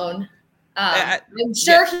Lenny alone. I'm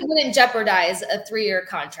sure he wouldn't jeopardize a 3-year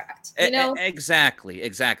contract. Exactly.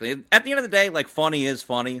 At the end of the day, like, funny is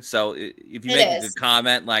funny. So if you make a good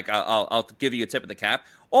comment, like, I'll give you a tip of the cap.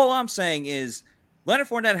 All I'm saying is Leonard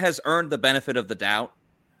Fournette has earned the benefit of the doubt,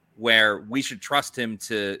 where we should trust him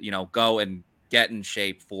to, go and get in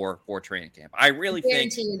shape for training camp. I really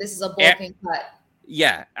guarantee you this is a bulking cut.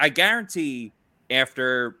 Yeah, I guarantee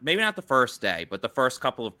after maybe not the first day, but the first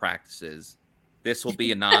couple of practices, this will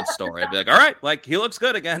be a non-story. I'd be like, all right, like, he looks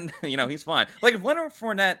good again. He's fine. Like, if Leonard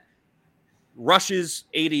Fournette rushes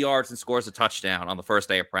 80 yards and scores a touchdown on the first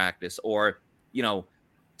day of practice, or,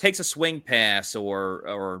 takes a swing pass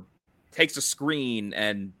or takes a screen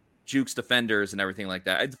and jukes defenders and everything like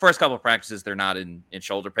that. The first couple of practices, they're not in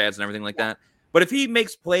shoulder pads and everything like that. But if he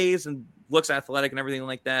makes plays and looks athletic and everything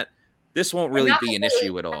like that, this won't really be an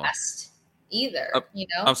issue at all. Either,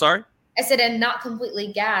 I'm sorry? I said, and not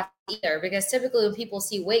completely gassed either, because typically when people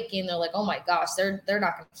see weight gain, they're like, oh my gosh, they're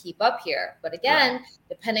not going to keep up here. But again,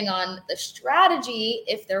 depending on the strategy,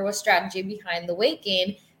 if there was strategy behind the weight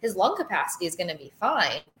gain, his lung capacity is going to be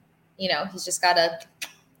fine. He's just got to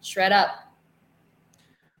shred up.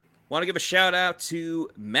 Want to give a shout out to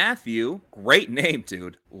Matthew. Great name,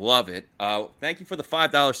 dude. Love it. Thank you for the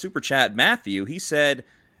 $5 super chat, Matthew. He said,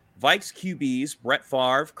 Vikes QBs, Brett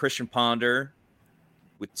Favre, Christian Ponder,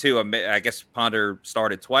 with two. I guess Ponder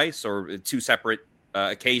started twice or two separate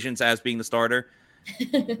occasions as being the starter.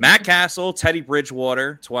 Matt Castle, Teddy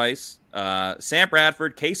Bridgewater twice. Sam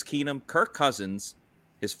Bradford, Case Keenum, Kirk Cousins,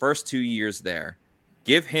 his first 2 years there.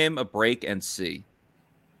 Give him a break and see.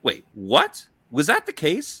 Wait, what? Was that the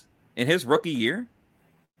case in his rookie year?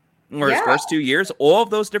 Or his first 2 years? All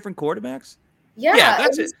of those different quarterbacks? Yeah,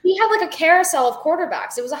 that's it. He had like a carousel of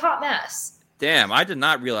quarterbacks. It was a hot mess. Damn, I did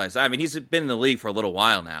not realize. I mean, he's been in the league for a little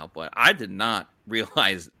while now, but I did not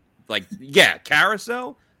realize,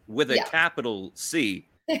 carousel? with a capital C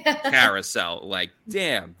carousel. Like,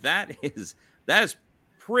 damn, that is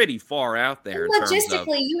pretty far out there. And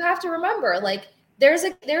logistically, you have to remember, like, there's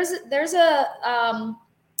a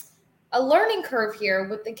learning curve here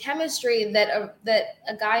with the chemistry that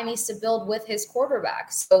a guy needs to build with his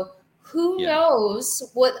quarterback. So who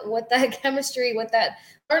knows what that chemistry, what that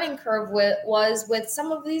learning curve was with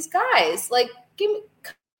some of these guys? Like,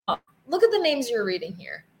 look at the names you're reading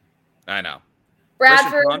here. I know.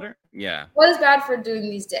 Bradford. Yeah. What is Bradford doing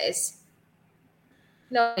these days?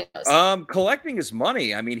 No one knows. Collecting his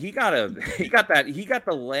money. I mean, he got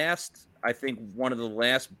the last, I think, one of the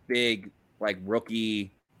last big like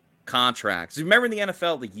rookie contracts. Remember in the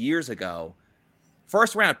NFL like years ago,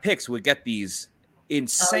 first round picks would get these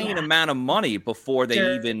insane amount of money before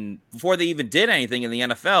they even did anything in the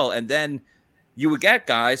NFL, and then you would get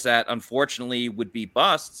guys that unfortunately would be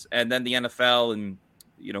busts, and then the NFL and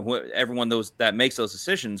everyone that makes those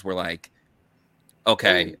decisions were like,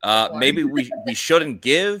 okay, maybe we shouldn't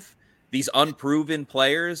give these unproven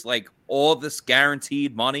players like all this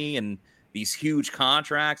guaranteed money and these huge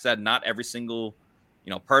contracts that not every single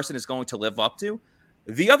person is going to live up to.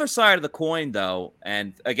 The other side of the coin, though,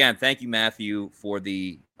 and again, thank you, Matthew, for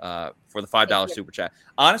the $5 super chat.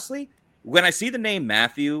 Honestly, when I see the name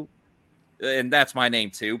Matthew, and that's my name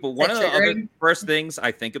too, but one of the other first things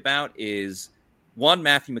I think about is one,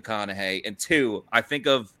 Matthew McConaughey, and two, I think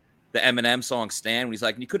of the Eminem song Stan, when he's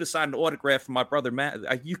like, you could have signed an autograph for my brother,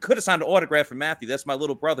 Matt. You could have signed an autograph for Matthew. That's my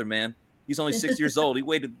little brother, man. He's only 6 years old. He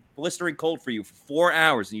waited blistering cold for you for 4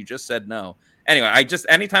 hours, and you just said no. Anyway,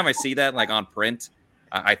 anytime I see that like on print,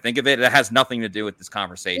 I think of it. It has nothing to do with this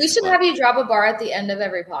conversation. We should have you drop a bar at the end of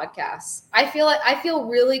every podcast. I feel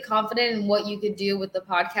really confident in what you could do with the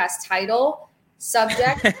podcast title,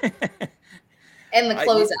 subject, and the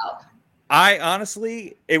closeout. I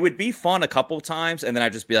honestly, it would be fun a couple times, and then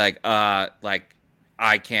I'd just be like, I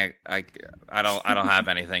don't have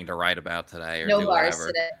anything to write about today or no do bars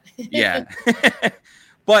whatever. Today. Yeah.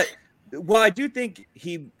 But I do think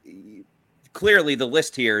he clearly the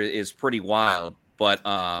list here is pretty wild, but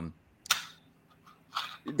that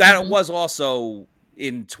was also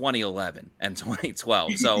in 2011 and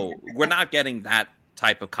 2012. So we're not getting that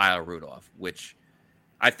type of Kyle Rudolph, which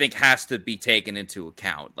I think has to be taken into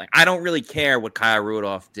account. Like, I don't really care what Kyle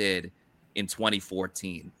Rudolph did in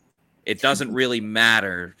 2014. It doesn't really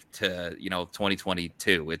matter to,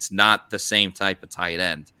 2022. It's not the same type of tight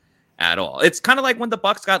end at all. It's kind of like when the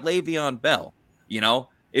Bucs got Le'Veon Bell,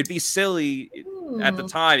 it'd be silly at the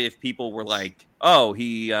time if people were like, oh,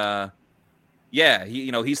 he's the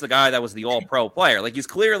guy that was the all-pro player. Like, he's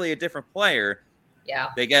clearly a different player. Yeah.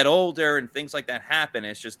 They get older and things like that happen.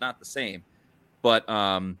 It's just not the same. But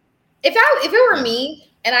if it were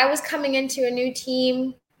me and I was coming into a new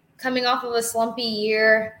team, coming off of a slumpy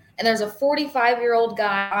year, and there's a 45-year-old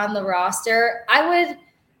guy on the roster, I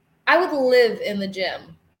would live in the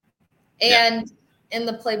gym and in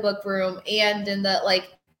the playbook room and in the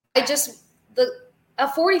a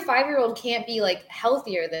 45-year-old can't be like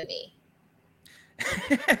healthier than me.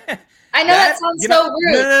 I know that sounds so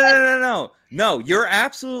rude. No, you're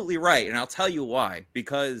absolutely right, and I'll tell you why.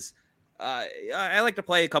 Because I like to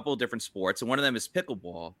play a couple of different sports, and one of them is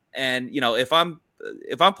pickleball. And if I'm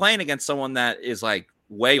playing against someone that is like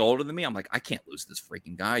way older than me, I'm like, I can't lose this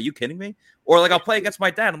freaking guy. Are you kidding me? Or like I'll play against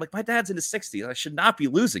my dad. I'm like, my dad's in his 60s. I should not be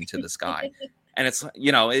losing to this guy. And it's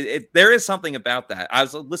there is something about that. I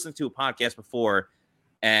was listening to a podcast before,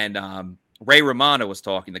 and Ray Romano was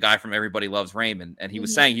talking, the guy from Everybody Loves Raymond, and he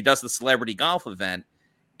was saying he does the celebrity golf event,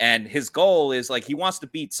 and his goal is like he wants to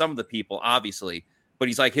beat some of the people, obviously. But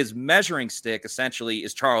he's like, his measuring stick essentially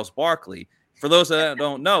is Charles Barkley. For those that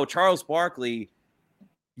don't know, Charles Barkley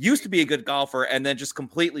used to be a good golfer and then just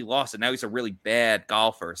completely lost it. Now he's a really bad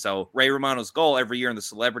golfer. So Ray Romano's goal every year in the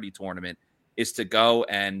celebrity tournament is to go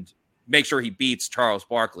and make sure he beats Charles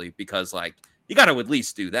Barkley, because like you got to at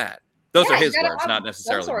least do that. Those are his words, not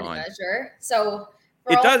necessarily mine. Measure. So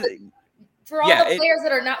for all the players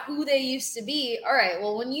that are not who they used to be, all right,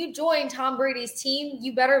 well, when you join Tom Brady's team,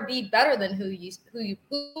 you better be better than who you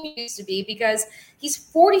used to be, because he's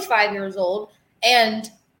 45 years old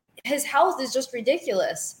and his health is just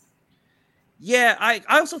ridiculous. Yeah, I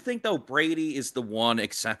also think, though, Brady is the one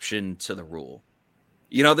exception to the rule.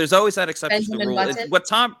 There's always that exception to the rule.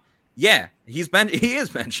 He is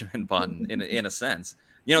Benjamin Button in a sense.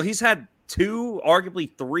 He's had 2,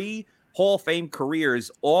 arguably 3 Hall of Fame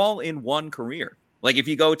careers all in one career. Like if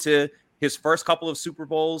you go to his first couple of Super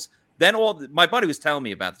Bowls, then my buddy was telling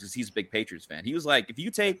me about this because he's a big Patriots fan. He was like, if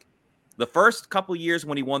you take the first couple of years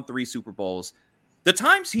when he won 3 Super Bowls, the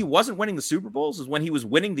times he wasn't winning the Super Bowls is when he was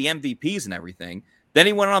winning the MVPs and everything. Then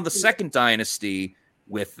he went on the second dynasty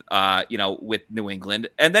with New England,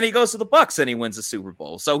 and then he goes to the Bucs and he wins the Super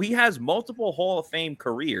Bowl. So he has multiple Hall of Fame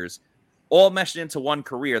careers, all meshed into one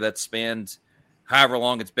career that spanned however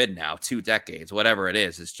long it's been now, 2 decades, whatever it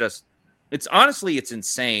is. It's honestly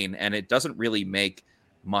insane, and it doesn't really make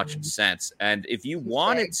much sense. And if you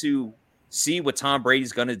wanted to see what Tom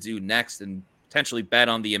Brady's going to do next and potentially bet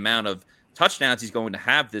on the amount of touchdowns he's going to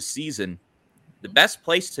have this season, the best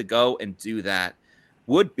place to go and do that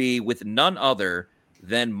would be with none other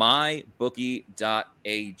than mybookie.ag.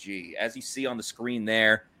 As you see on the screen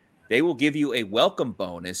there, they will give you a welcome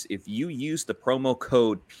bonus if you use the promo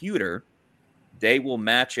code PEWTER. They will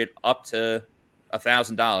match it up to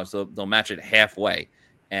 $1,000. So they'll match it halfway.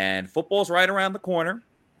 And football's right around the corner,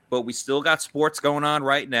 but we still got sports going on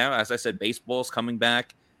right now. As I said, baseball's coming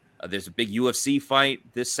back. There's a big UFC fight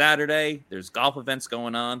this Saturday. There's golf events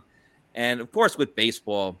going on. And, of course, with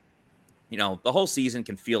baseball, the whole season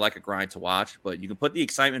can feel like a grind to watch, but you can put the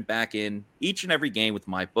excitement back in each and every game with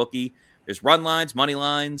MyBookie. There's run lines, money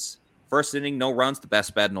lines, first inning, no runs, the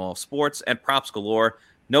best bet in all sports, and props galore.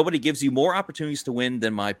 Nobody gives you more opportunities to win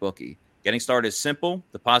than MyBookie. Getting started is simple.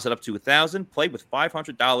 Deposit up to $1,000. Play with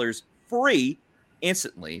 $500 free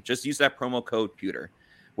instantly. Just use that promo code PEWTER.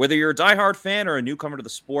 Whether you're a diehard fan or a newcomer to the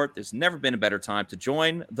sport, there's never been a better time to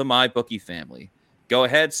join the MyBookie family. Go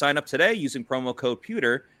ahead, sign up today using promo code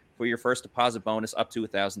PEWTER for your first deposit bonus up to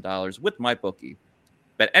 $1,000 with MyBookie.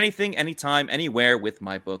 Bet anything, anytime, anywhere with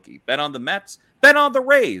MyBookie. Bet on the Mets. Bet on the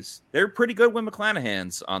Rays. They're pretty good when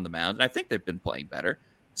McClanahan's on the mound, and I think they've been playing better.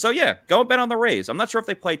 So, yeah, go and bet on the Rays. I'm not sure if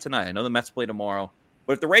they play tonight. I know the Mets play tomorrow.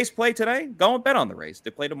 But if the Rays play today, go and bet on the Rays. If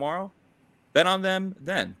they play tomorrow, bet on them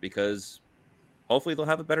then, because hopefully they'll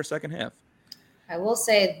have a better second half. I will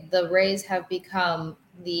say the Rays have become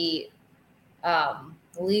the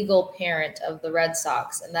legal parent of the Red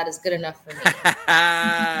Sox, and that is good enough for me.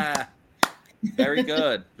 Very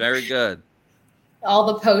good. Very good. All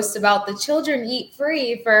the posts about the children eat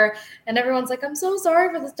free and everyone's like, I'm so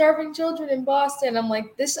sorry for the starving children in Boston. I'm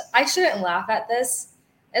like, I shouldn't laugh at this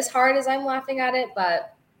as hard as I'm laughing at it,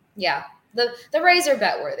 but yeah, the Rays are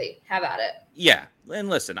bet worthy. Have at it. Yeah. And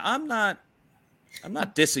listen, I'm not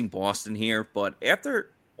dissing Boston here, but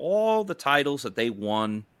after all the titles that they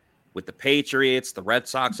won with the Patriots, the Red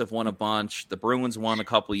Sox have won a bunch, the Bruins won a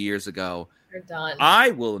couple years ago. They're done.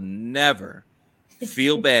 I will never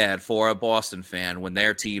feel bad for a Boston fan when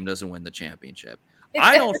their team doesn't win the championship.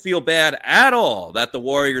 I don't feel bad at all that the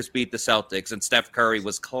Warriors beat the Celtics and Steph Curry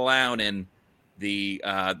was clowning the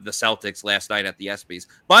Celtics last night at the ESPYs.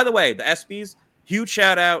 By the way, the ESPYs, huge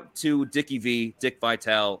shout out to Dick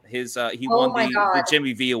Vitale. He won the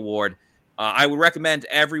Jimmy V Award. I would recommend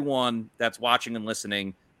everyone that's watching and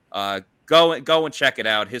listening go and check it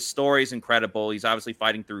out. His story is incredible. He's obviously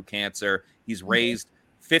fighting through cancer. He's raised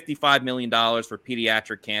 $55 million for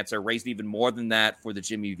pediatric cancer, raised even more than that for the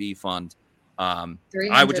Jimmy V Fund. I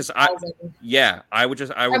would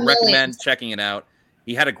recommend checking it out.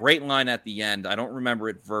 He had a great line at the end. I don't remember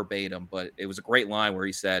it verbatim, but it was a great line where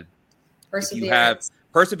he said, if you have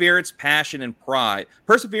perseverance, passion, and pride,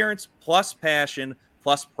 perseverance plus passion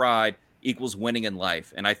plus pride equals winning in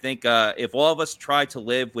life. And I think if all of us try to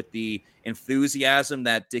live with the enthusiasm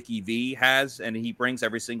that Dickie V has and he brings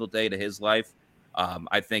every single day to his life,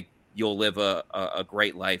 I think you'll live a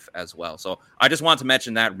great life as well. So I just wanted to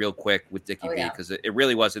mention that real quick with Dickie V because it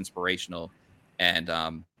really was inspirational, and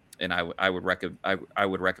I would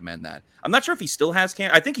recommend that. I'm not sure if he still has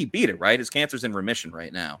cancer. I think he beat it, right? His cancer's in remission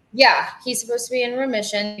right now. Yeah, he's supposed to be in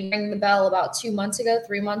remission. He rang the bell about 3 months ago.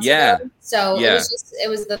 So it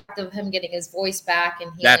was the fact of him getting his voice back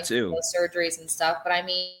and healing from those surgeries and stuff. But I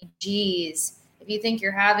mean, geez, if you think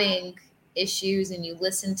you're having issues and you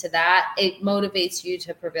listen to that, it motivates you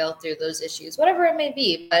to prevail through those issues, whatever it may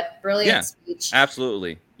be. But brilliant speech.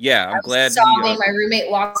 Absolutely. Yeah, I'm glad. My roommate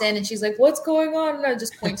walks in and she's like, "What's going on?" And I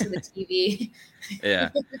just point to the TV.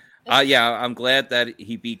 I'm glad that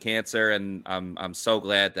he beat cancer, and I'm so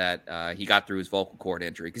glad that he got through his vocal cord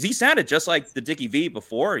injury because he sounded just like the Dickie V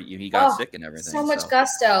before he got sick and everything. So much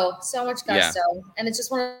gusto, and it's just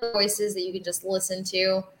one of the voices that you can just listen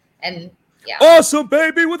to and. Yeah. Awesome,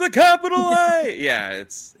 baby, with a capital A. Yeah,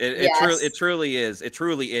 it truly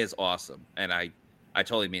is awesome, and I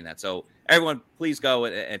totally mean that. So everyone, please go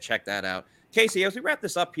and check that out. Casey, as we wrap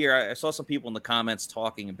this up here, I saw some people in the comments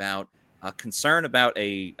talking about concern about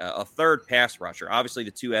a third pass rusher. Obviously, the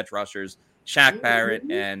 2 edge rushers, Shaq Barrett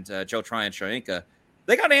and Joe Tryon-Shoyinka.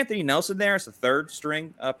 They got Anthony Nelson there as the third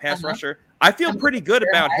string pass rusher. I feel pretty good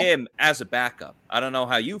about him as a backup. I don't know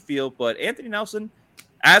how you feel, but Anthony Nelson,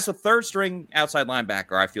 as a third string outside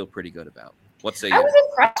linebacker, I feel pretty good about. What say I you? was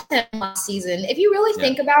impressed with him last season. If you really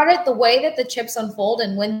think about it, the way that the chips unfold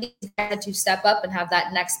and when these guys had to step up and have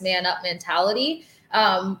that next man up mentality,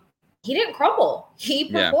 he didn't crumble.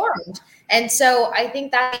 He performed. And so I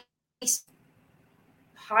think that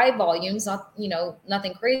high volumes,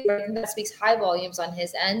 nothing crazy, but I think that speaks high volumes on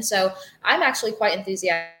his end. So I'm actually quite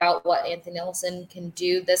enthusiastic about what Anthony Nelson can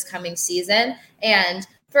do this coming season. And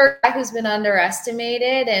for a guy who's been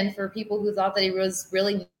underestimated and for people who thought that he was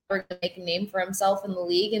really never going to make a name for himself in the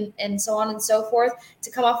league and so on and so forth, to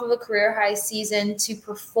come off of a career high season, to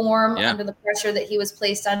perform under the pressure that he was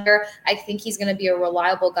placed under, I think he's going to be a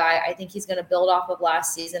reliable guy. I think he's going to build off of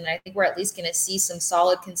last season. And I think we're at least going to see some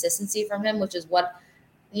solid consistency from him, which is what,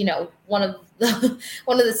 one of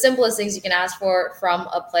the simplest things you can ask for from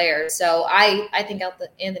a player. So I think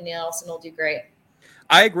Anthony Nelson will do great.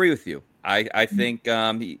 I agree with you. I think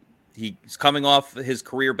he's coming off his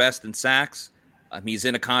career best in sacks. He's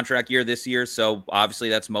in a contract year this year, so obviously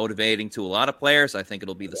that's motivating to a lot of players. I think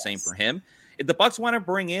it'll be the same for him. If the Bucs want to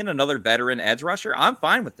bring in another veteran edge rusher, I'm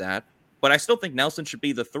fine with that. But I still think Nelson should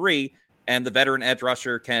be the 3, and the veteran edge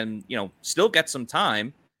rusher can, still get some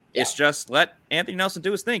time. It's just let Anthony Nelson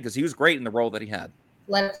do his thing because he was great in the role that he had.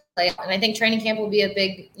 Let it play out. And I think training camp will be a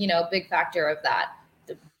big factor of that.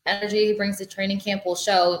 The energy he brings to training camp will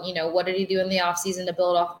show, what did he do in the offseason to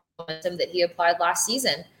build off the momentum that he applied last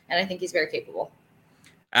season. And I think he's very capable.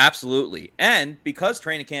 Absolutely. And because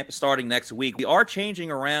training camp is starting next week, we are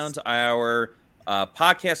changing around our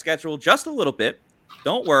podcast schedule just a little bit.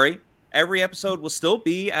 Don't worry. Every episode will still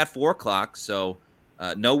be at 4 o'clock. So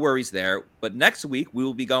no worries there. But next week, we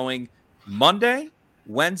will be going Monday,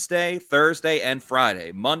 Wednesday, Thursday, and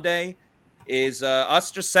Friday. Monday is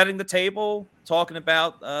us just setting the table, talking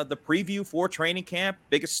about the preview for training camp,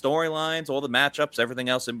 biggest storylines, all the matchups, everything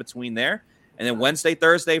else in between there. And then Wednesday,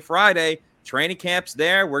 Thursday, Friday, training camp's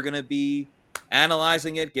there. We're going to be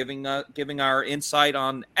analyzing it, giving our insight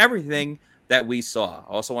on everything that we saw.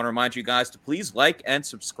 I also want to remind you guys to please like and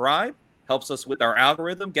subscribe. Helps us with our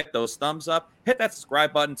algorithm. Get those thumbs up. Hit that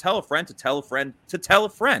subscribe button. Tell a friend to tell a friend to tell a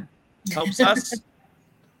friend. Helps us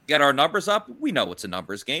get our numbers up. We know it's a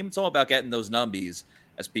numbers game. It's all about getting those numbies,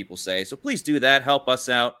 as people say. So please do that. Help us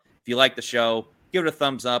out. If you like the show, give it a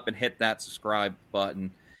thumbs up and hit that subscribe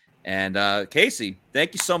button. And Casey,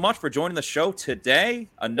 thank you so much for joining the show today.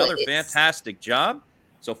 Another fantastic job.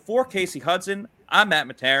 So for Casey Hudson, I'm Matt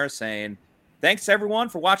Matera saying thanks everyone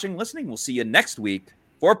for watching and listening. We'll see you next week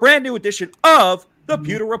for a brand new edition of the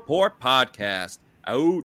Pewter Report podcast.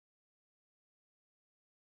 Out.